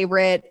personal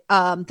favorite,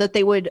 that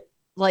they would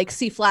like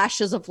see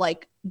flashes of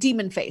like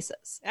demon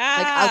faces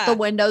like out the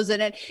windows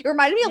in it. It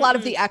reminded me a lot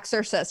of The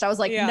Exorcist. I was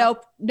like,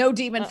 nope, no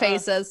demon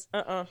faces.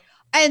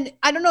 And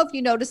I don't know if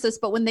you noticed this,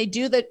 but when they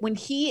do that, when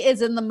he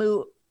is in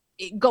the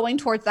going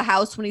towards the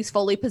house when he's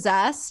fully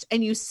possessed,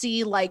 and you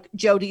see like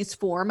Jody's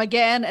form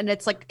again, and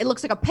it's like, it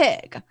looks like a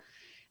pig.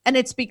 And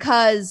it's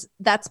because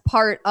that's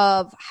part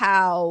of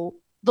how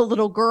the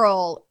little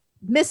girl,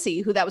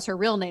 Missy, who that was her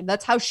real name,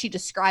 that's how she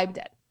described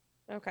it.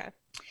 Okay.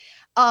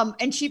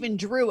 And she even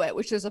drew it,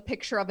 which there's a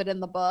picture of it in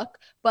the book,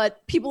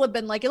 but people have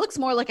been like, it looks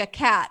more like a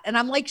cat. And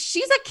I'm like,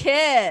 she's a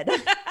kid.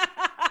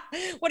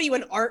 What are you,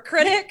 an art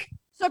critic?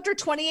 So after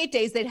 28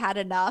 days, they'd had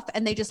enough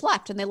and they just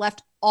left, and they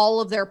left all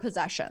of their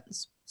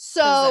possessions.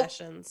 So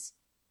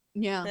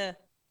yeah.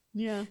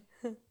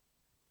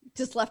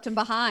 Just left him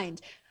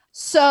behind.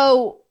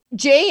 So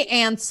Jay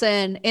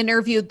Anson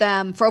interviewed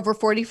them for over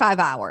 45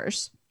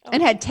 hours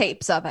and had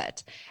tapes of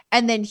it.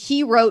 And then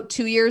he wrote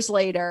 2 years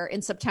later,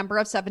 in September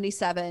of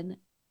 1977,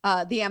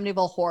 The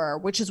Amityville Horror,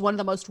 which is one of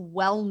the most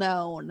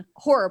well-known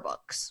horror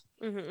books.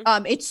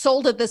 Mm-hmm. It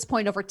sold at this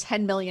point over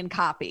 10 million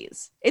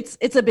copies.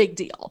 It's a big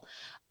deal.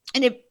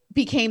 And it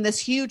became this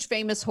huge,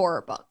 famous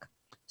horror book.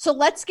 So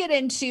let's get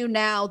into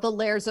now the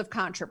layers of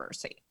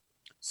controversy.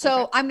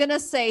 So I'm going to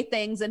say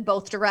things in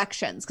both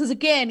directions. Because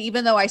again,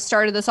 even though I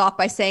started this off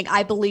by saying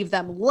I believe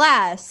them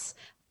less,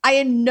 I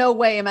in no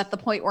way am at the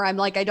point where I'm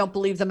like, I don't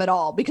believe them at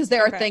all, because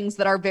there are things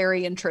that are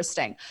very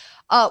interesting.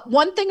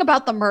 One thing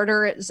about the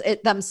murders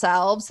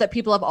themselves that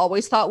people have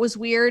always thought was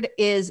weird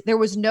is there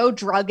was no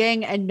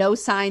drugging and no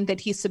sign that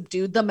he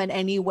subdued them in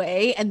any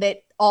way. And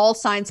that all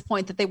signs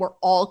point that they were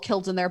all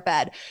killed in their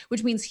bed,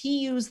 which means he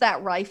used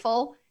that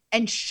rifle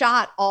and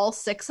shot all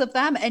 6 of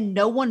them and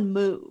no one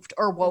moved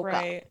or woke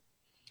up.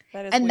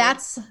 And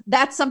weird.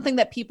 That's something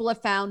that people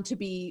have found to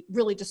be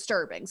really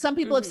disturbing. Some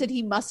people have said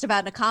he must have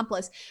had an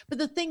accomplice, but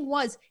the thing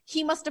was,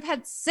 he must have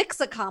had 6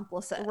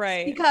 accomplices,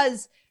 right?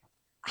 Because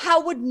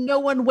how would no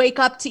one wake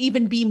up to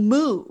even be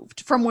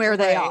moved from where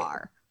they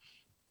are?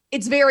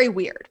 It's very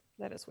weird.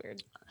 That is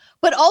weird.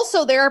 But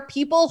also there are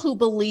people who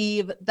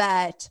believe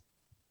that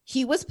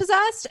he was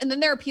possessed. And then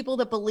there are people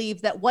that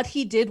believe that what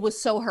he did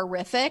was so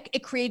horrific,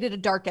 it created a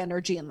dark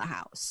energy in the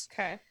house.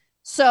 Okay.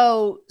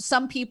 So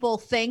some people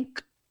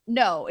think,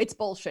 no, it's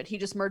bullshit. He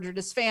just murdered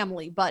his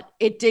family, but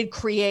it did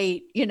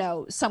create, you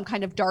know, some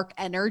kind of dark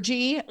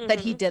energy that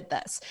he did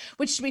this,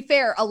 which, to be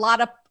fair, a lot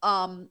of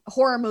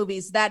horror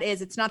movies,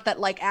 it's not that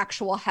like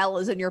actual hell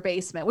is in your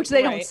basement, which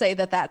they don't say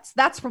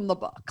that's from the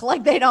book.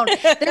 Like they don't,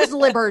 there's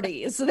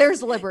liberties.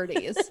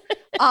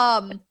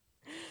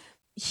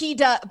 He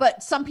does,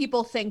 but some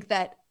people think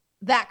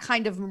that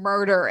kind of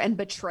murder and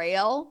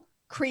betrayal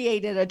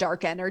created a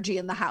dark energy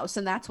in the house.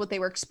 And that's what they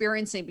were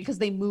experiencing because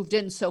they moved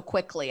in so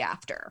quickly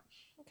after.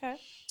 Okay.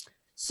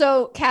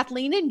 So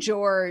Kathleen and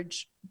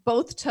George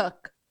both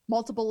took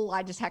multiple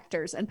lie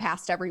detectors and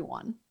passed every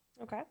one.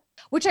 Okay.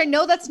 Which I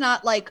know that's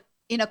not like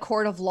in a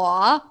court of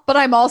law, but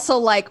I'm also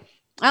like,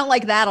 I don't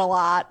like that a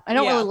lot. I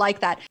don't really like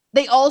that.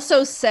 They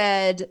also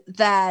said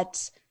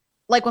that,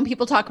 like, when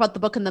people talk about the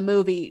book and the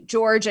movie,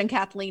 George and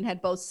Kathleen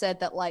had both said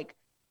that like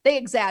they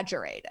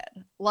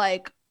exaggerated,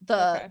 like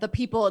the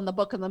people in the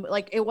book and the,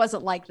 like, it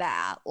wasn't like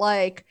that.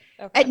 Like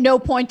at no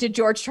point did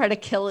George try to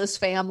kill his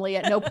family.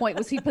 At no point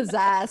was he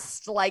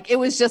possessed. Like it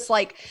was just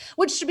like,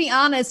 which, to be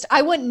honest,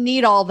 I wouldn't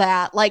need all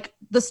that. Like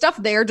the stuff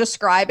they're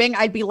describing,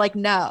 I'd be like,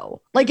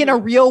 no, like in a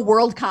real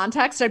world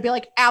context, I'd be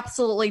like,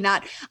 absolutely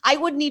not. I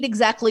would need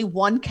exactly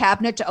one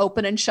cabinet to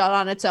open and shut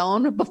on its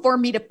own before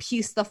me to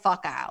piece the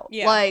fuck out.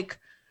 Yeah. Like,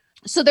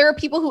 so there are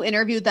people who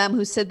interviewed them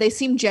who said they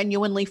seem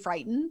genuinely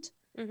frightened.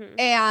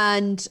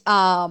 And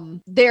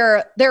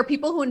there are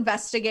people who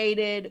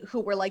investigated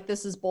who were like,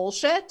 this is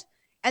bullshit.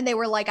 And they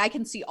were like, I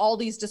can see all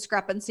these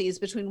discrepancies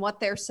between what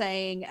they're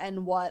saying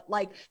and what,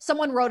 like,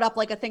 someone wrote up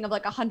like a thing of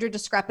like 100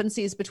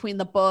 discrepancies between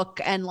the book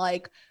and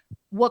like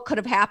what could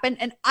have happened.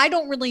 And I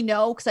don't really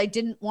know, because I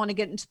didn't want to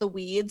get into the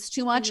weeds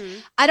too much.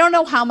 I don't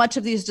know how much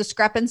of these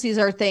discrepancies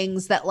are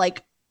things that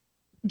like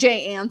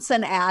Jay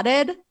Anson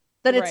added,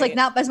 that it's like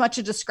not as much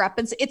a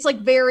discrepancy. It's like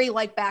very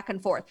like back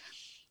and forth.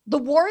 The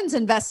Warrens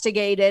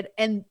investigated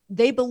and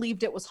they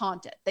believed it was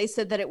haunted. They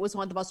said that it was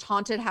one of the most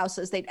haunted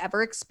houses they'd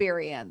ever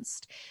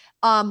experienced,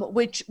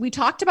 which we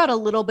talked about a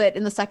little bit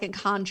in the second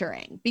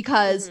Conjuring,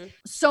 because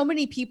so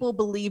many people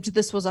believed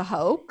this was a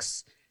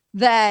hoax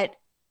that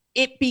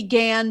it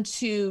began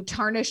to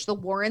tarnish the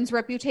Warrens'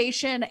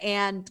 reputation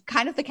and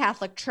kind of the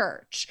Catholic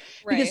Church,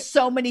 because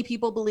so many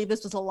people believe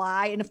this was a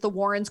lie. And if the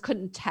Warrens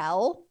couldn't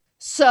tell,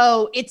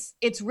 so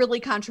it's really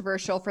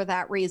controversial for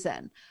that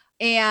reason.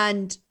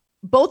 And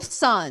both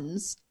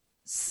sons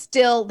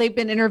they've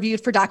been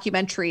interviewed for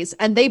documentaries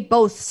and they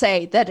both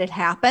say that it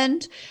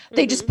happened.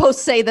 They just both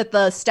say that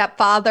the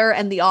stepfather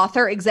and the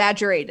author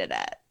exaggerated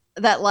it,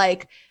 that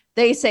like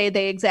they say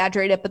they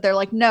exaggerate it, but they're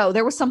like, no,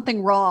 there was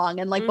something wrong.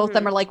 And like both of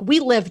them are like,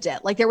 we lived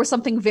it. Like there was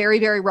something very,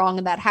 very wrong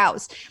in that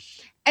house.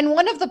 And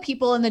one of the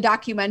people in the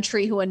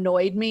documentary who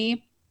annoyed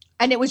me,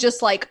 and it was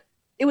just like,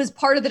 it was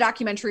part of the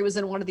documentary, was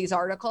in one of these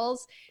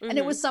articles. And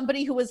it was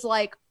somebody who was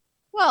like,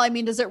 well, I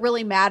mean, does it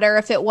really matter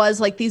if it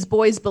was like these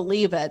boys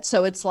believe it?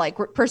 So it's like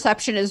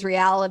perception is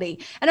reality.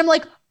 And I'm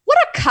like, what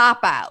a cop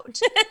out.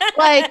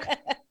 Like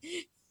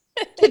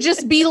to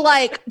just be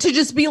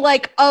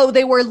like, oh,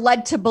 they were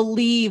led to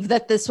believe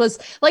that this was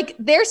like,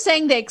 they're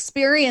saying they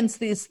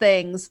experienced these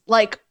things.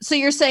 Like, so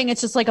you're saying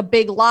it's just like a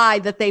big lie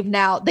that they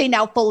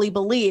now fully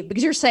believe,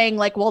 because you're saying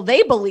like, well,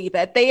 they believe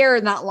it. They are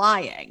not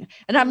lying.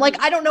 And I'm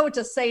like, I don't know what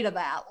to say to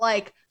that.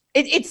 Like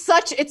it's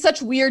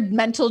such weird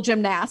mental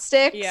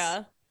gymnastics.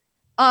 Yeah.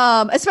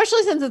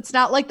 Especially since it's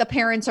not like the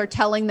parents are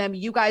telling them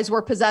you guys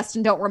were possessed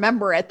and don't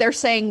remember it. They're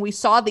saying we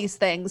saw these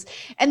things,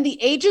 and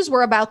the ages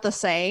were about the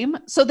same.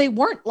 So they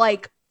weren't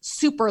like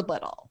super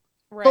little.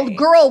 Right. The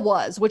girl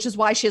was, which is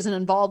why she isn't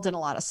involved in a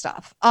lot of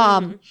stuff.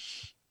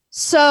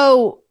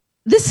 So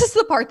this is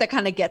the part that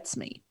kind of gets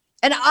me.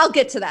 And I'll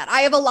get to that.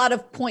 I have a lot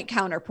of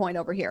counterpoint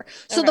over here.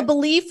 So the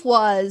belief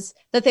was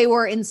that they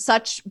were in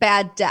such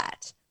bad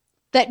debt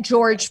that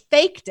George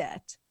faked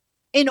it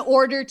in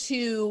order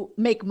to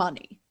make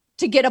money,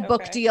 to get a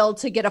book deal,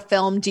 to get a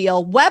film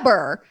deal.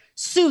 Weber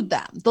sued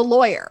them, the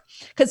lawyer,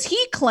 because he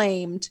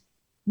claimed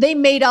they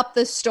made up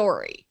this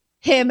story,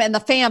 him and the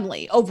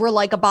family, over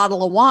like a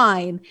bottle of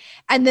wine.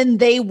 And then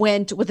they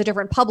went with a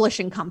different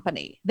publishing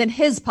company than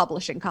his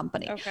publishing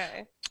company.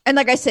 Okay. And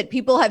like I said,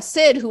 people have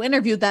said who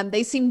interviewed them,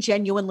 they seem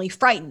genuinely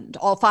frightened,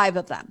 all 5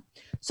 of them.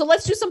 So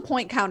let's do some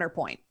point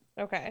counterpoint.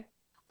 Okay.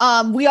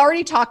 We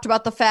already talked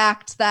about the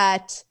fact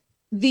that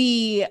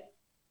the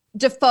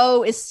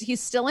Defoe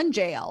he's still in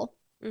jail,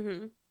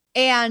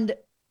 and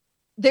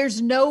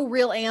there's no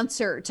real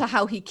answer to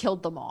how he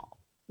killed them all.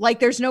 Like,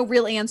 there's no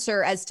real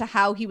answer as to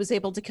how he was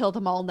able to kill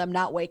them all and them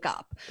not wake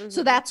up.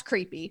 So that's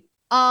creepy.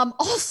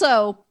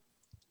 Also,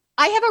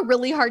 I have a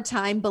really hard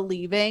time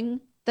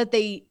believing that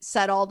they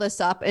set all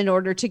this up in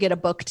order to get a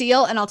book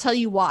deal. And I'll tell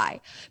you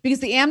why. Because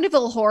the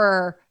Amityville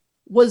Horror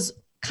was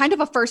kind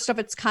of a first of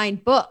its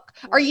kind book.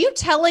 Are you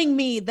telling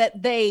me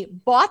that they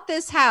bought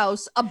this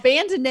house,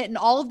 abandoned it and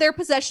all of their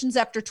possessions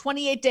after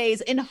 28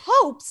 days in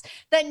hopes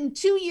that in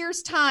 2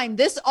 years' time,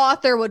 this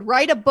author would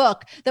write a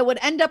book that would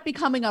end up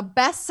becoming a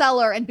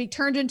bestseller and be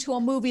turned into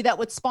a movie that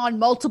would spawn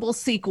multiple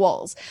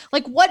sequels?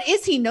 Like, what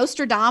is he,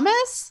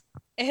 Nostradamus?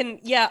 And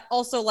yeah,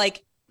 also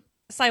like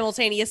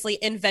simultaneously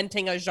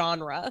inventing a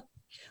genre.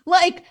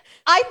 Like,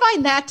 I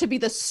find that to be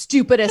the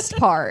stupidest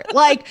part.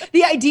 Like,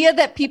 the idea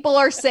that people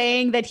are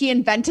saying that he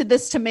invented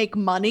this to make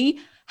money.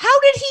 How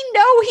did he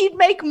know he'd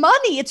make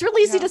money? It's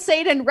really easy to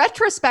say it in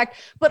retrospect,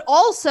 but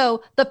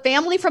also the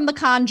family from The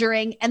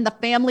Conjuring and the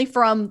family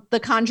from The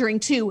Conjuring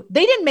 2,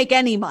 they didn't make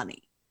any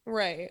money.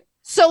 Right.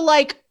 So,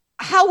 like,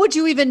 how would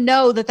you even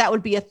know that that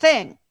would be a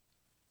thing?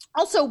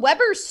 Also,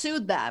 Weber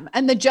sued them,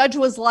 and the judge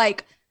was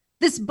like,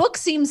 this book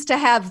seems to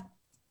have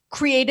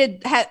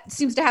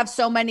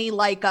so many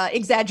like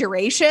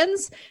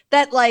exaggerations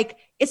that like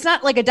it's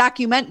not like a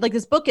document, like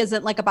this book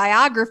isn't like a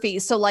biography,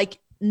 so like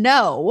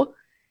no.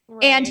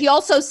 Right. And he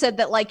also said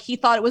that like he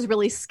thought it was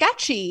really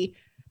sketchy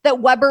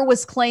that Weber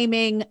was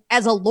claiming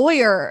as a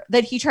lawyer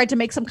that he tried to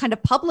make some kind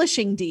of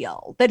publishing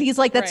deal, that he's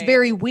like, that's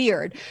very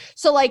weird.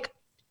 So like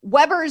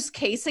Weber's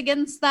case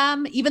against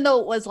them, even though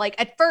it was like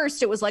at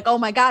first it was like, oh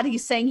my God,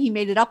 he's saying he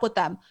made it up with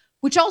them,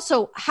 which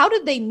also, how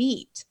did they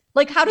meet?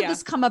 Like, how did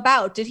this come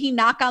about? Did he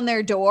knock on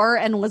their door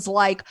and was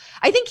like,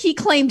 I think he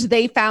claimed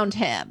they found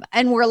him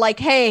and were like,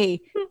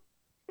 hey,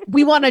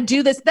 we want to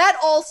do this. That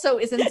also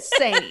is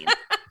insane.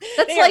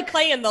 That's like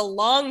playing the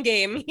long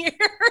game here.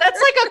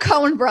 That's like a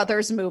Coen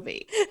Brothers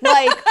movie.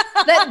 Like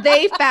that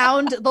they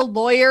found the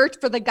lawyer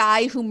for the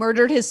guy who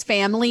murdered his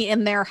family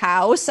in their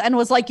house and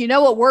was like, you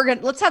know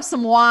what, let's have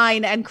some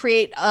wine and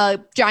create a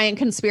giant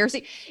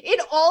conspiracy.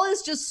 It all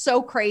is just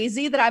so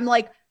crazy that I'm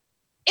like,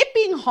 it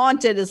being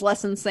haunted is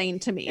less insane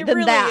to me than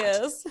really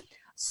that. Is.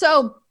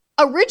 So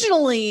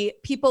originally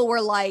people were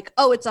like,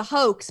 oh, it's a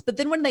hoax. But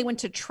then when they went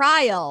to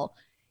trial,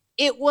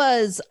 it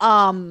was a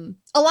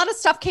lot of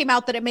stuff came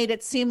out that it made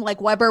it seem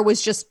like Weber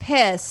was just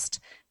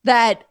pissed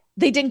that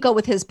they didn't go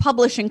with his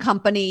publishing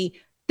company.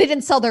 They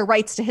didn't sell their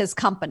rights to his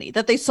company,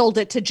 that they sold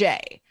it to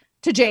Jay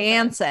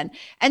Anson.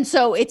 And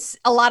so it's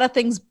a lot of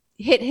things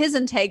hit his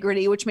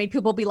integrity, which made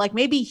people be like,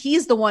 maybe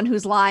he's the one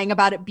who's lying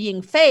about it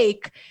being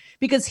fake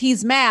because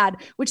he's mad,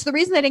 which the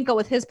reason they didn't go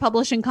with his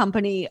publishing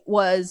company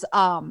was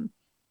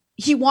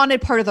he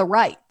wanted part of the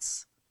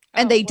rights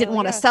and they didn't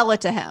want to sell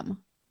it to him.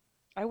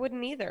 I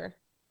wouldn't either.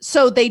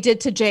 So they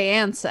did to Jay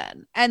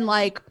Anson, and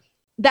like,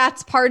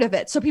 that's part of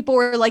it. So people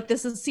were like,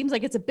 seems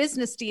like it's a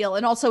business deal.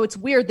 And also it's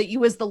weird that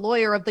you as the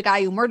lawyer of the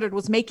guy who murdered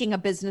was making a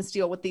business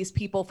deal with these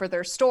people for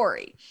their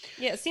story.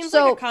 Yeah, it seems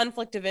like a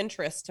conflict of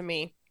interest to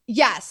me.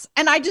 Yes.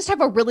 And I just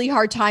have a really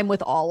hard time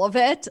with all of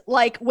it.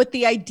 Like with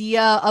the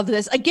idea of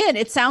this, again,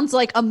 it sounds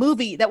like a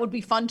movie that would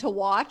be fun to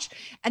watch.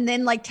 And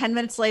then like 10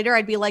 minutes later,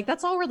 I'd be like,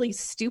 that's all really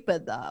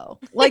stupid though.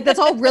 Like that's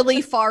all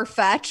really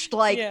far-fetched.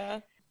 Like,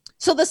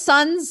 So the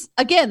Sons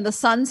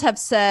have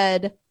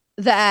said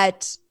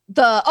that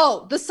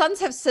the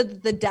Sons have said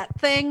that the debt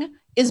thing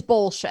is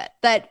bullshit,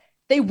 that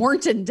they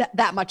weren't in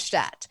that much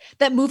debt,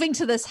 that moving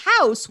to this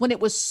house when it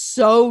was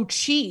so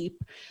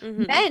cheap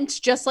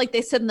meant, just like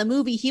they said in the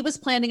movie, he was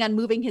planning on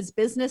moving his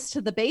business to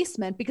the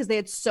basement because they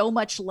had so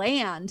much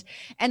land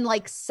and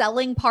like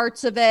selling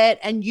parts of it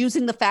and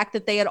using the fact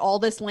that they had all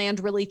this land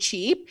really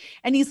cheap.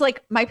 And he's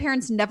like, my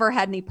parents never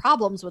had any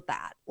problems with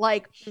that.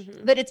 Like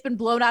that it's been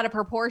blown out of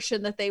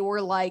proportion that they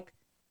were like,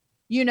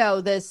 you know,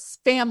 this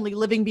family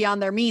living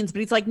beyond their means. But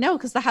he's like, no,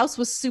 because the house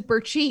was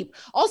super cheap.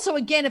 Also,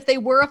 again, if they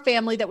were a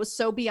family that was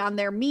so beyond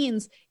their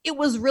means, it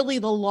was really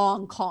the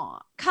long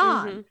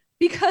con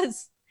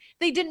because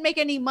they didn't make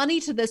any money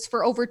to this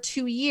for over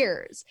 2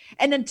 years.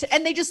 And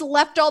they just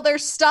left all their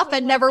stuff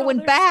and never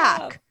went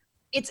back.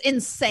 It's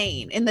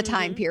insane in the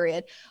time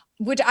period,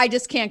 which I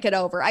just can't get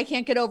over. I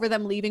can't get over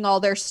them leaving all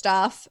their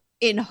stuff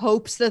in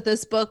hopes that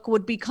this book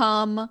would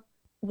become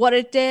what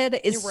it did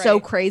is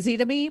so crazy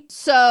to me.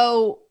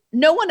 So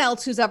no one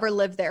else who's ever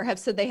lived there have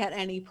said they had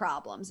any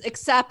problems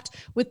except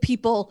with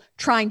people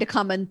trying to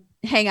come and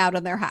hang out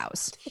in their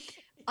house.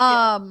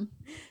 Also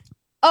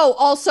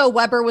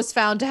Weber was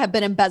found to have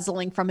been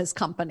embezzling from his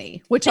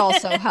company, which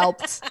also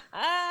helped.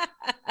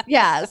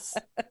 Yes.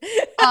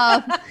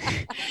 There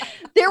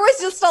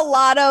was just a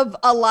lot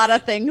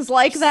of things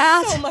like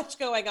that. So much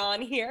going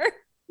on here.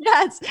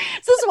 Yes.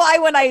 This is why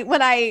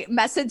when I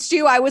messaged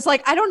you, I was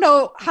like, I don't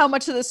know how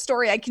much of this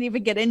story I can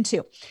even get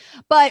into,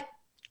 but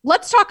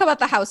let's talk about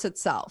the house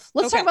itself.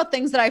 Let's Okay. talk about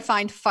things that I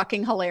find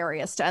fucking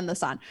hilarious to end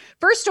this on.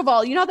 First of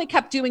all, you know, they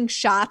kept doing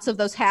shots of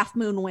those half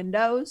moon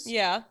windows.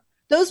 Yeah.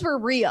 Those were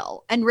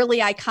real and really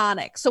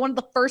iconic. So one of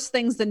the first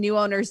things the new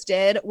owners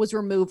did was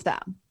remove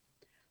them.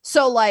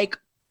 So like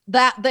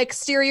that, the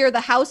exterior,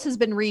 the house has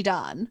been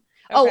redone.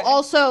 Oh, Okay.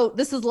 also,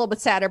 this is a little bit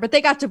sadder, but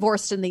they got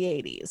divorced in the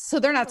 80s. So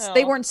they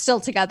Oh. weren't still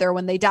together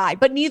when they died,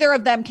 but neither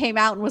of them came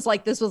out and was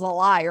like, this was a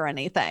lie or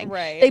anything.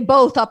 Right. They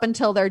both, up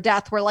until their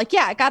death, were like,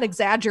 yeah, it got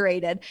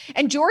exaggerated.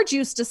 And George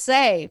used to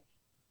say,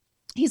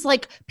 he's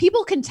like,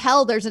 people can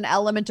tell there's an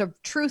element of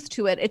truth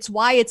to it. It's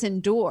why it's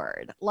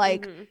endured.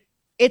 Like, Mhm.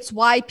 it's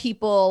why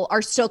people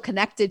are still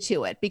connected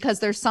to it, because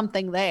there's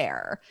something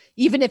there,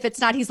 even if it's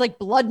not. He's like,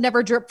 blood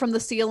never dripped from the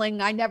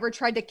ceiling. I never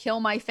tried to kill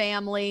my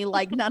family.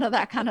 Like, none of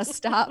that kind of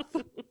stuff.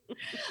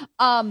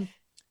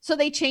 So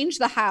they changed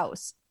the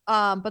house.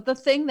 But the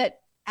thing that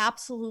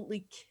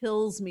absolutely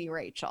kills me,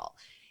 Rachel,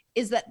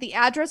 is that the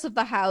address of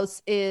the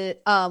house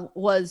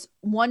was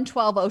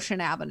 112 Ocean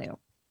Avenue.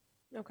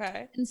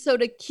 Okay. And so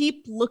to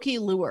keep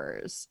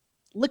looky-loos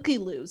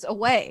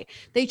away,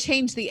 they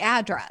changed the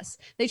address.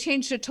 They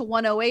changed it to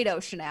 108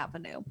 Ocean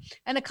Avenue.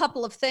 And a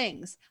couple of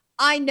things.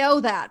 I know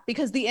that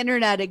because the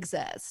internet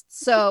exists.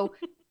 So,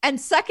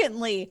 and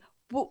secondly,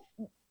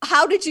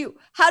 how did you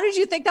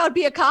think that would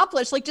be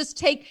accomplished? Like,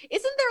 just isn't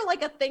there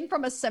like a thing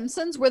from a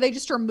Simpsons where they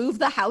just remove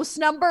the house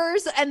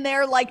numbers and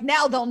they're like,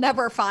 now they'll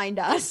never find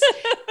us?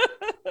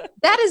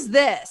 That is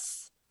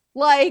this.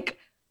 Like,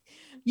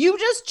 you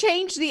just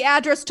changed the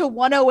address to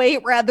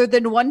 108 rather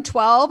than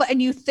 112,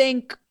 and you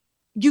think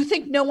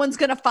no one's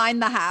going to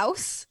find the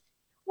house?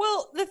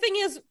 Well, the thing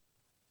is,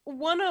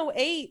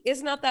 108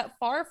 is not that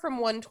far from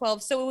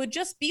 112, so it would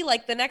just be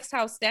like the next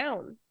house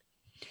down.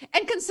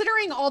 And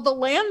considering all the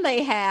land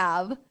they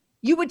have,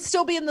 you would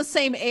still be in the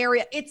same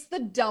area. It's the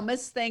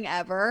dumbest thing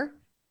ever.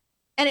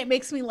 And it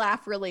makes me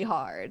laugh really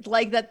hard.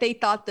 Like, that they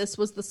thought this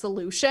was the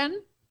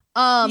solution.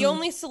 The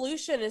only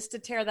solution is to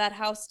tear that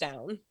house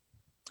down.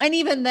 And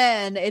even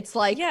then, it's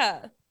like,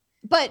 yeah.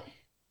 But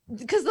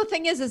because the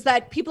thing is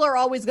that people are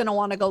always going to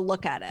want to go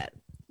look at it.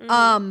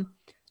 Mhm.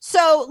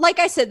 So like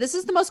I said, this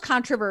is the most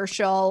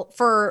controversial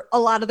for a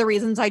lot of the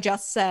reasons I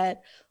just said.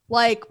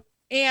 Like,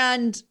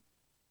 and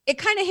it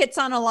kind of hits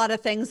on a lot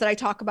of things that I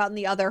talk about in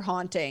the other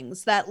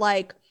hauntings, that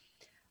like,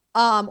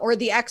 or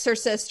The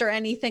Exorcist or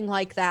anything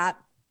like that.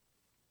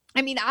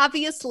 I mean,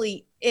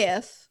 obviously,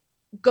 if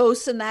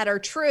ghosts and that are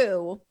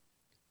true,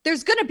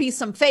 there's going to be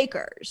some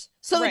fakers.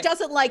 So Right.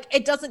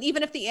 it doesn't,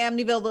 even if the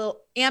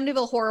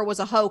Amityville horror was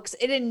a hoax,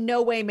 it in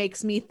no way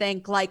makes me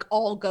think like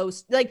all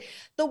ghosts, like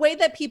the way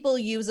that people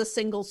use a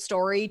single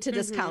story to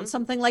discount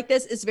something like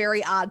this is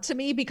very odd to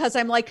me, because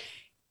I'm like,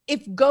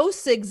 if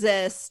ghosts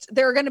exist,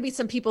 there are going to be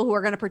some people who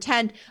are going to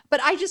pretend.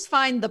 But I just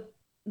find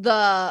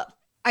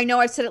I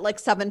know I've said it like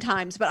 7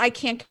 times, but I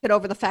can't get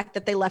over the fact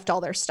that they left all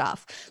their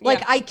stuff. Like,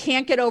 Yeah. I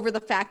can't get over the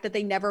fact that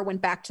they never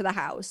went back to the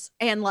house.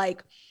 And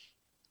like,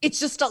 it's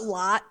just a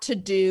lot to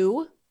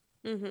do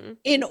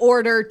in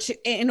order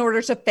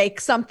to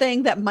fake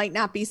something that might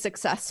not be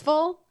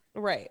successful.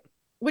 Right.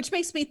 Which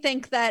makes me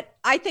think that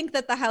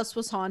the house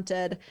was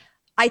haunted.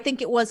 I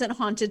think it wasn't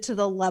haunted to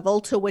the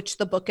level to which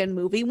the book and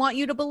movie want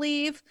you to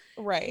believe.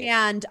 Right.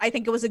 And I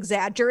think it was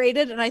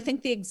exaggerated. And I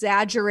think the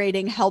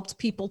exaggerating helped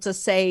people to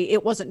say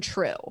it wasn't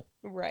true.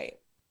 Right.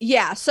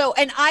 Yeah. So,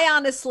 and I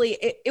honestly,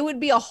 it would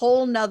be a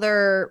whole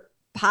nother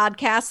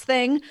podcast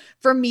thing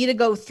for me to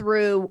go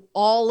through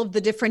all of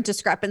the different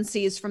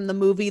discrepancies from the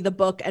movie, the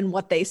book, and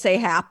what they say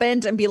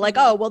happened, and be like,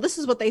 oh, well, this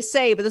is what they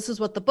say, but this is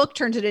what the book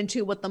turned it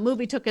into, what the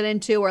movie took it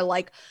into, or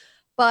like,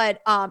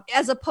 but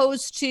as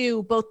opposed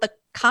to both the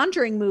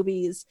Conjuring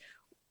movies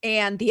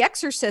and The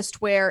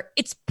Exorcist, where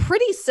it's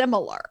pretty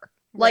similar,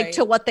 like Right.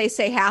 to what they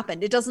say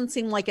happened. It doesn't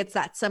seem like it's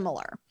that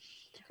similar.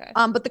 Okay.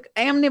 But the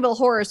Amityville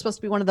Horror is supposed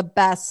to be one of the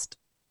best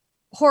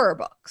horror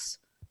books,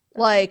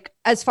 like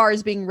as far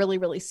as being really,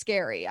 really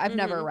scary. I've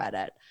never read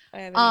it. I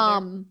haven't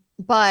either.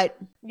 But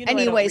You know,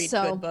 anyway, I don't read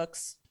so good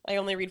books. I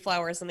only read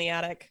Flowers in the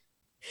Attic.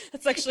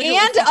 That's actually really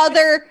and funny.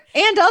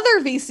 other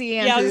VC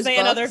Andrews Yeah, I was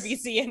saying other books.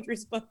 VC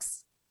Andrews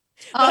books.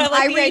 But I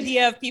like the read,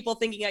 idea of people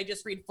thinking I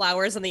just read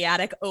Flowers in the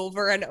Attic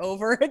over and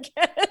over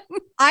again.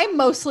 I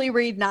mostly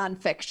read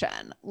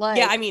nonfiction. Like,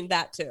 yeah, I mean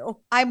that too.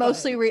 I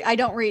mostly read. I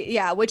don't read.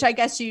 Yeah, which I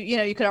guess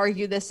you could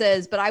argue this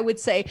is, but I would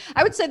say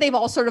they've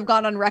all sort of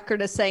gone on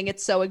record as saying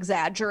it's so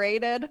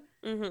exaggerated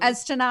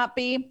as to not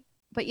be.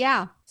 But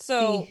yeah,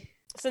 so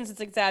since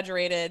it's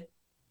exaggerated,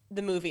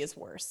 the movie is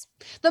worse.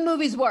 The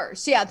movie's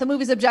worse. Yeah, the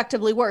movie's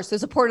objectively worse.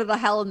 There's a portal to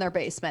hell in their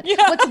basement. Yeah.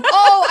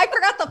 I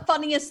forgot the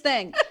funniest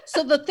thing.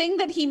 So the thing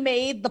that he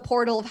made, the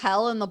portal of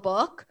hell in the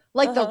book,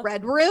 like the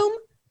Red Room,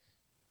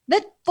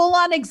 that full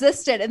on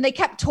existed, and they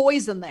kept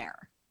toys in there.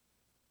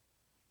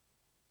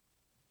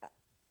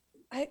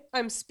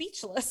 I'm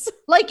speechless.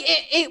 Like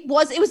it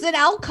was an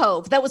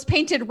alcove that was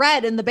painted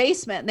red in the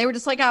basement. And they were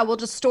just like, we'll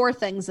just store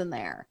things in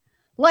there.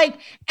 Like,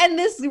 and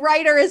this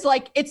writer is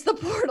like, it's the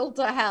portal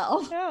to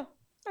hell. Yeah,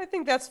 I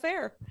think that's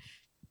fair.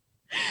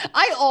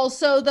 I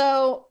also,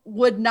 though,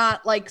 would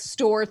not like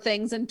store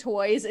things and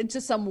toys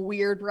into some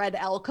weird red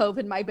alcove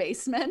in my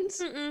basement.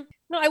 No,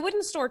 I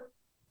wouldn't store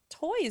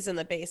toys in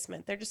the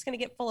basement. They're just going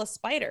to get full of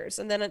spiders.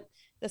 And then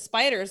the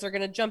spiders are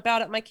going to jump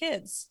out at my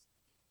kids.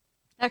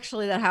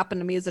 Actually, that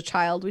happened to me as a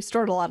child. We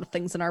stored a lot of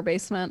things in our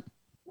basement.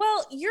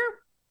 Well, did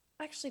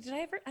I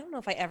ever? I don't know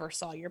if I ever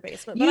saw your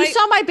basement. You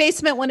saw my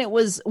basement when it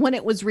was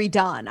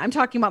redone. I'm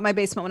talking about my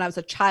basement when I was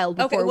a child.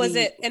 Before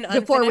it an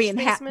unfinished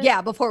basement?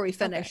 Yeah, before we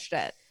finished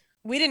it.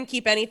 We didn't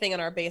keep anything in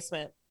our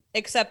basement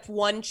except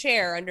one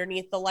chair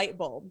underneath the light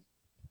bulb,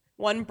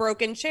 one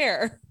broken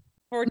chair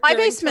for my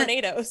basement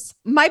tornadoes.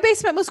 My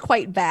basement was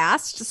quite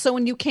vast, so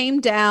when you came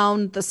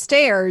down the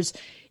stairs,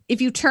 if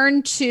you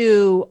turned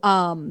to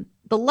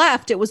the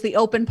left, it was the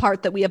open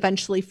part that we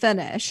eventually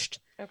finished.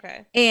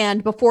 Okay.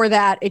 And before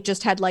that, it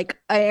just had like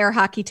an air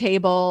hockey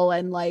table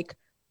and like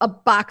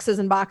boxes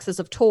and boxes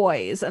of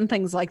toys and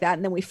things like that.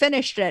 And then we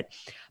finished it.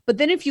 But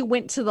then if you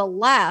went to the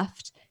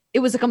left, it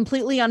was a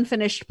completely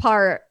unfinished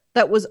part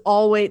that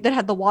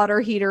had the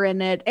water heater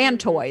in it and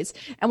toys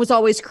and was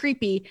always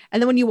creepy.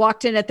 And then when you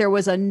walked in it, there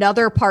was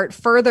another part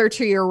further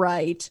to your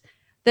right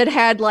that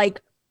had like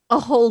a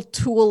whole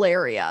tool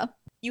area.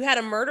 You had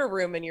a murder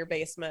room in your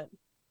basement.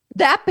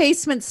 That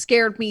basement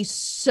scared me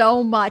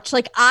so much.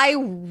 Like I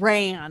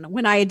ran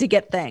when I had to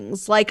get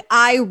things. Like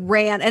I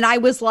ran and I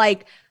was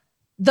like,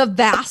 the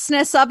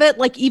vastness of it,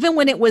 like even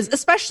when it was,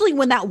 especially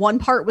when that one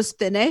part was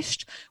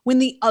finished, when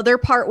the other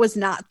part was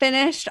not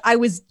finished, I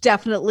was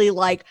definitely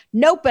like,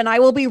 nope, and I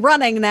will be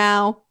running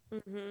now.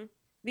 Mm-hmm.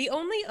 The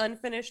only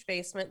unfinished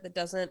basement that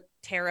doesn't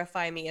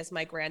terrify me is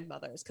my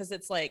grandmother's, because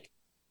it's like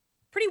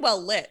pretty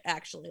well lit,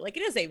 actually. Like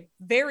it is a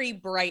very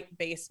bright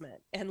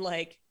basement and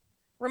like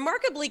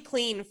remarkably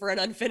clean for an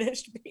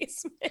unfinished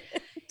basement.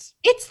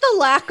 It's the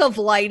lack of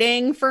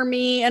lighting for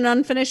me in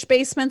unfinished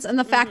basements and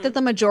the fact that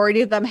the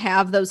majority of them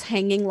have those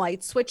hanging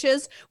light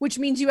switches, which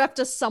means you have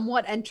to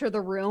somewhat enter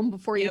the room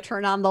before you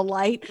turn on the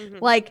light.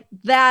 Like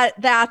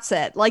that's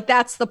it. Like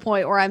that's the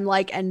point where I'm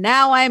like, and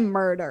now I'm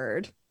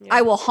murdered.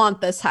 I will haunt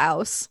this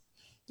house.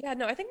 Yeah,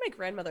 no, I think my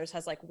grandmother's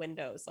has like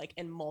windows like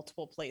in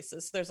multiple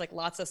places. There's like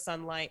lots of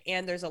sunlight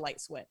and there's a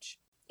light switch.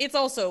 It's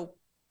also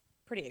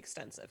pretty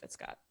extensive. It's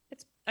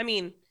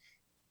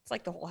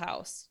like the whole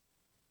house.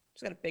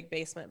 It's got a big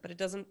basement, but it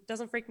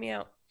doesn't freak me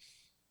out.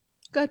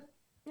 Good.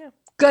 Yeah.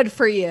 Good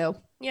for you.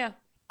 Yeah.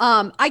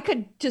 I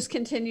could just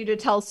continue to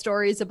tell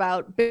stories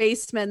about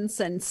basements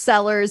and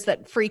cellars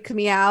that freak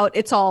me out.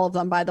 It's all of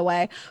them, by the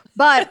way.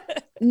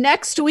 But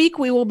next week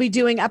we will be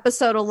doing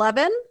episode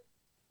 11,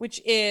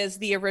 which is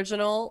the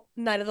original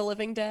Night of the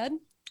Living Dead.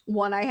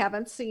 One I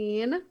haven't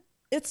seen.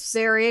 It's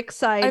very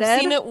excited.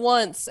 I've seen it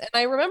once and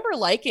I remember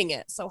liking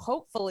it. So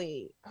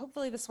hopefully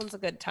this one's a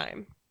good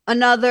time.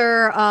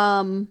 Another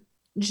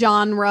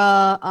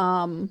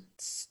genre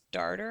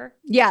starter.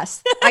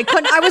 Yes.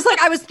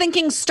 I was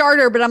thinking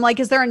starter, but I'm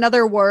like, is there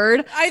another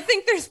word? I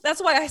think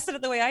that's why I said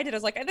it the way I did. I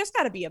was like, there's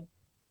got to be a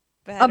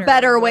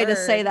better way to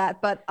say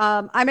that. But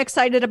I'm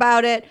excited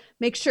about it.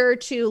 Make sure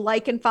to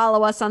like and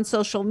follow us on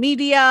social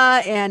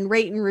media and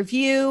rate and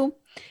review.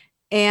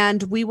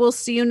 And we will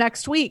see you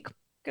next week.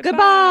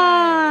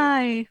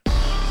 Goodbye.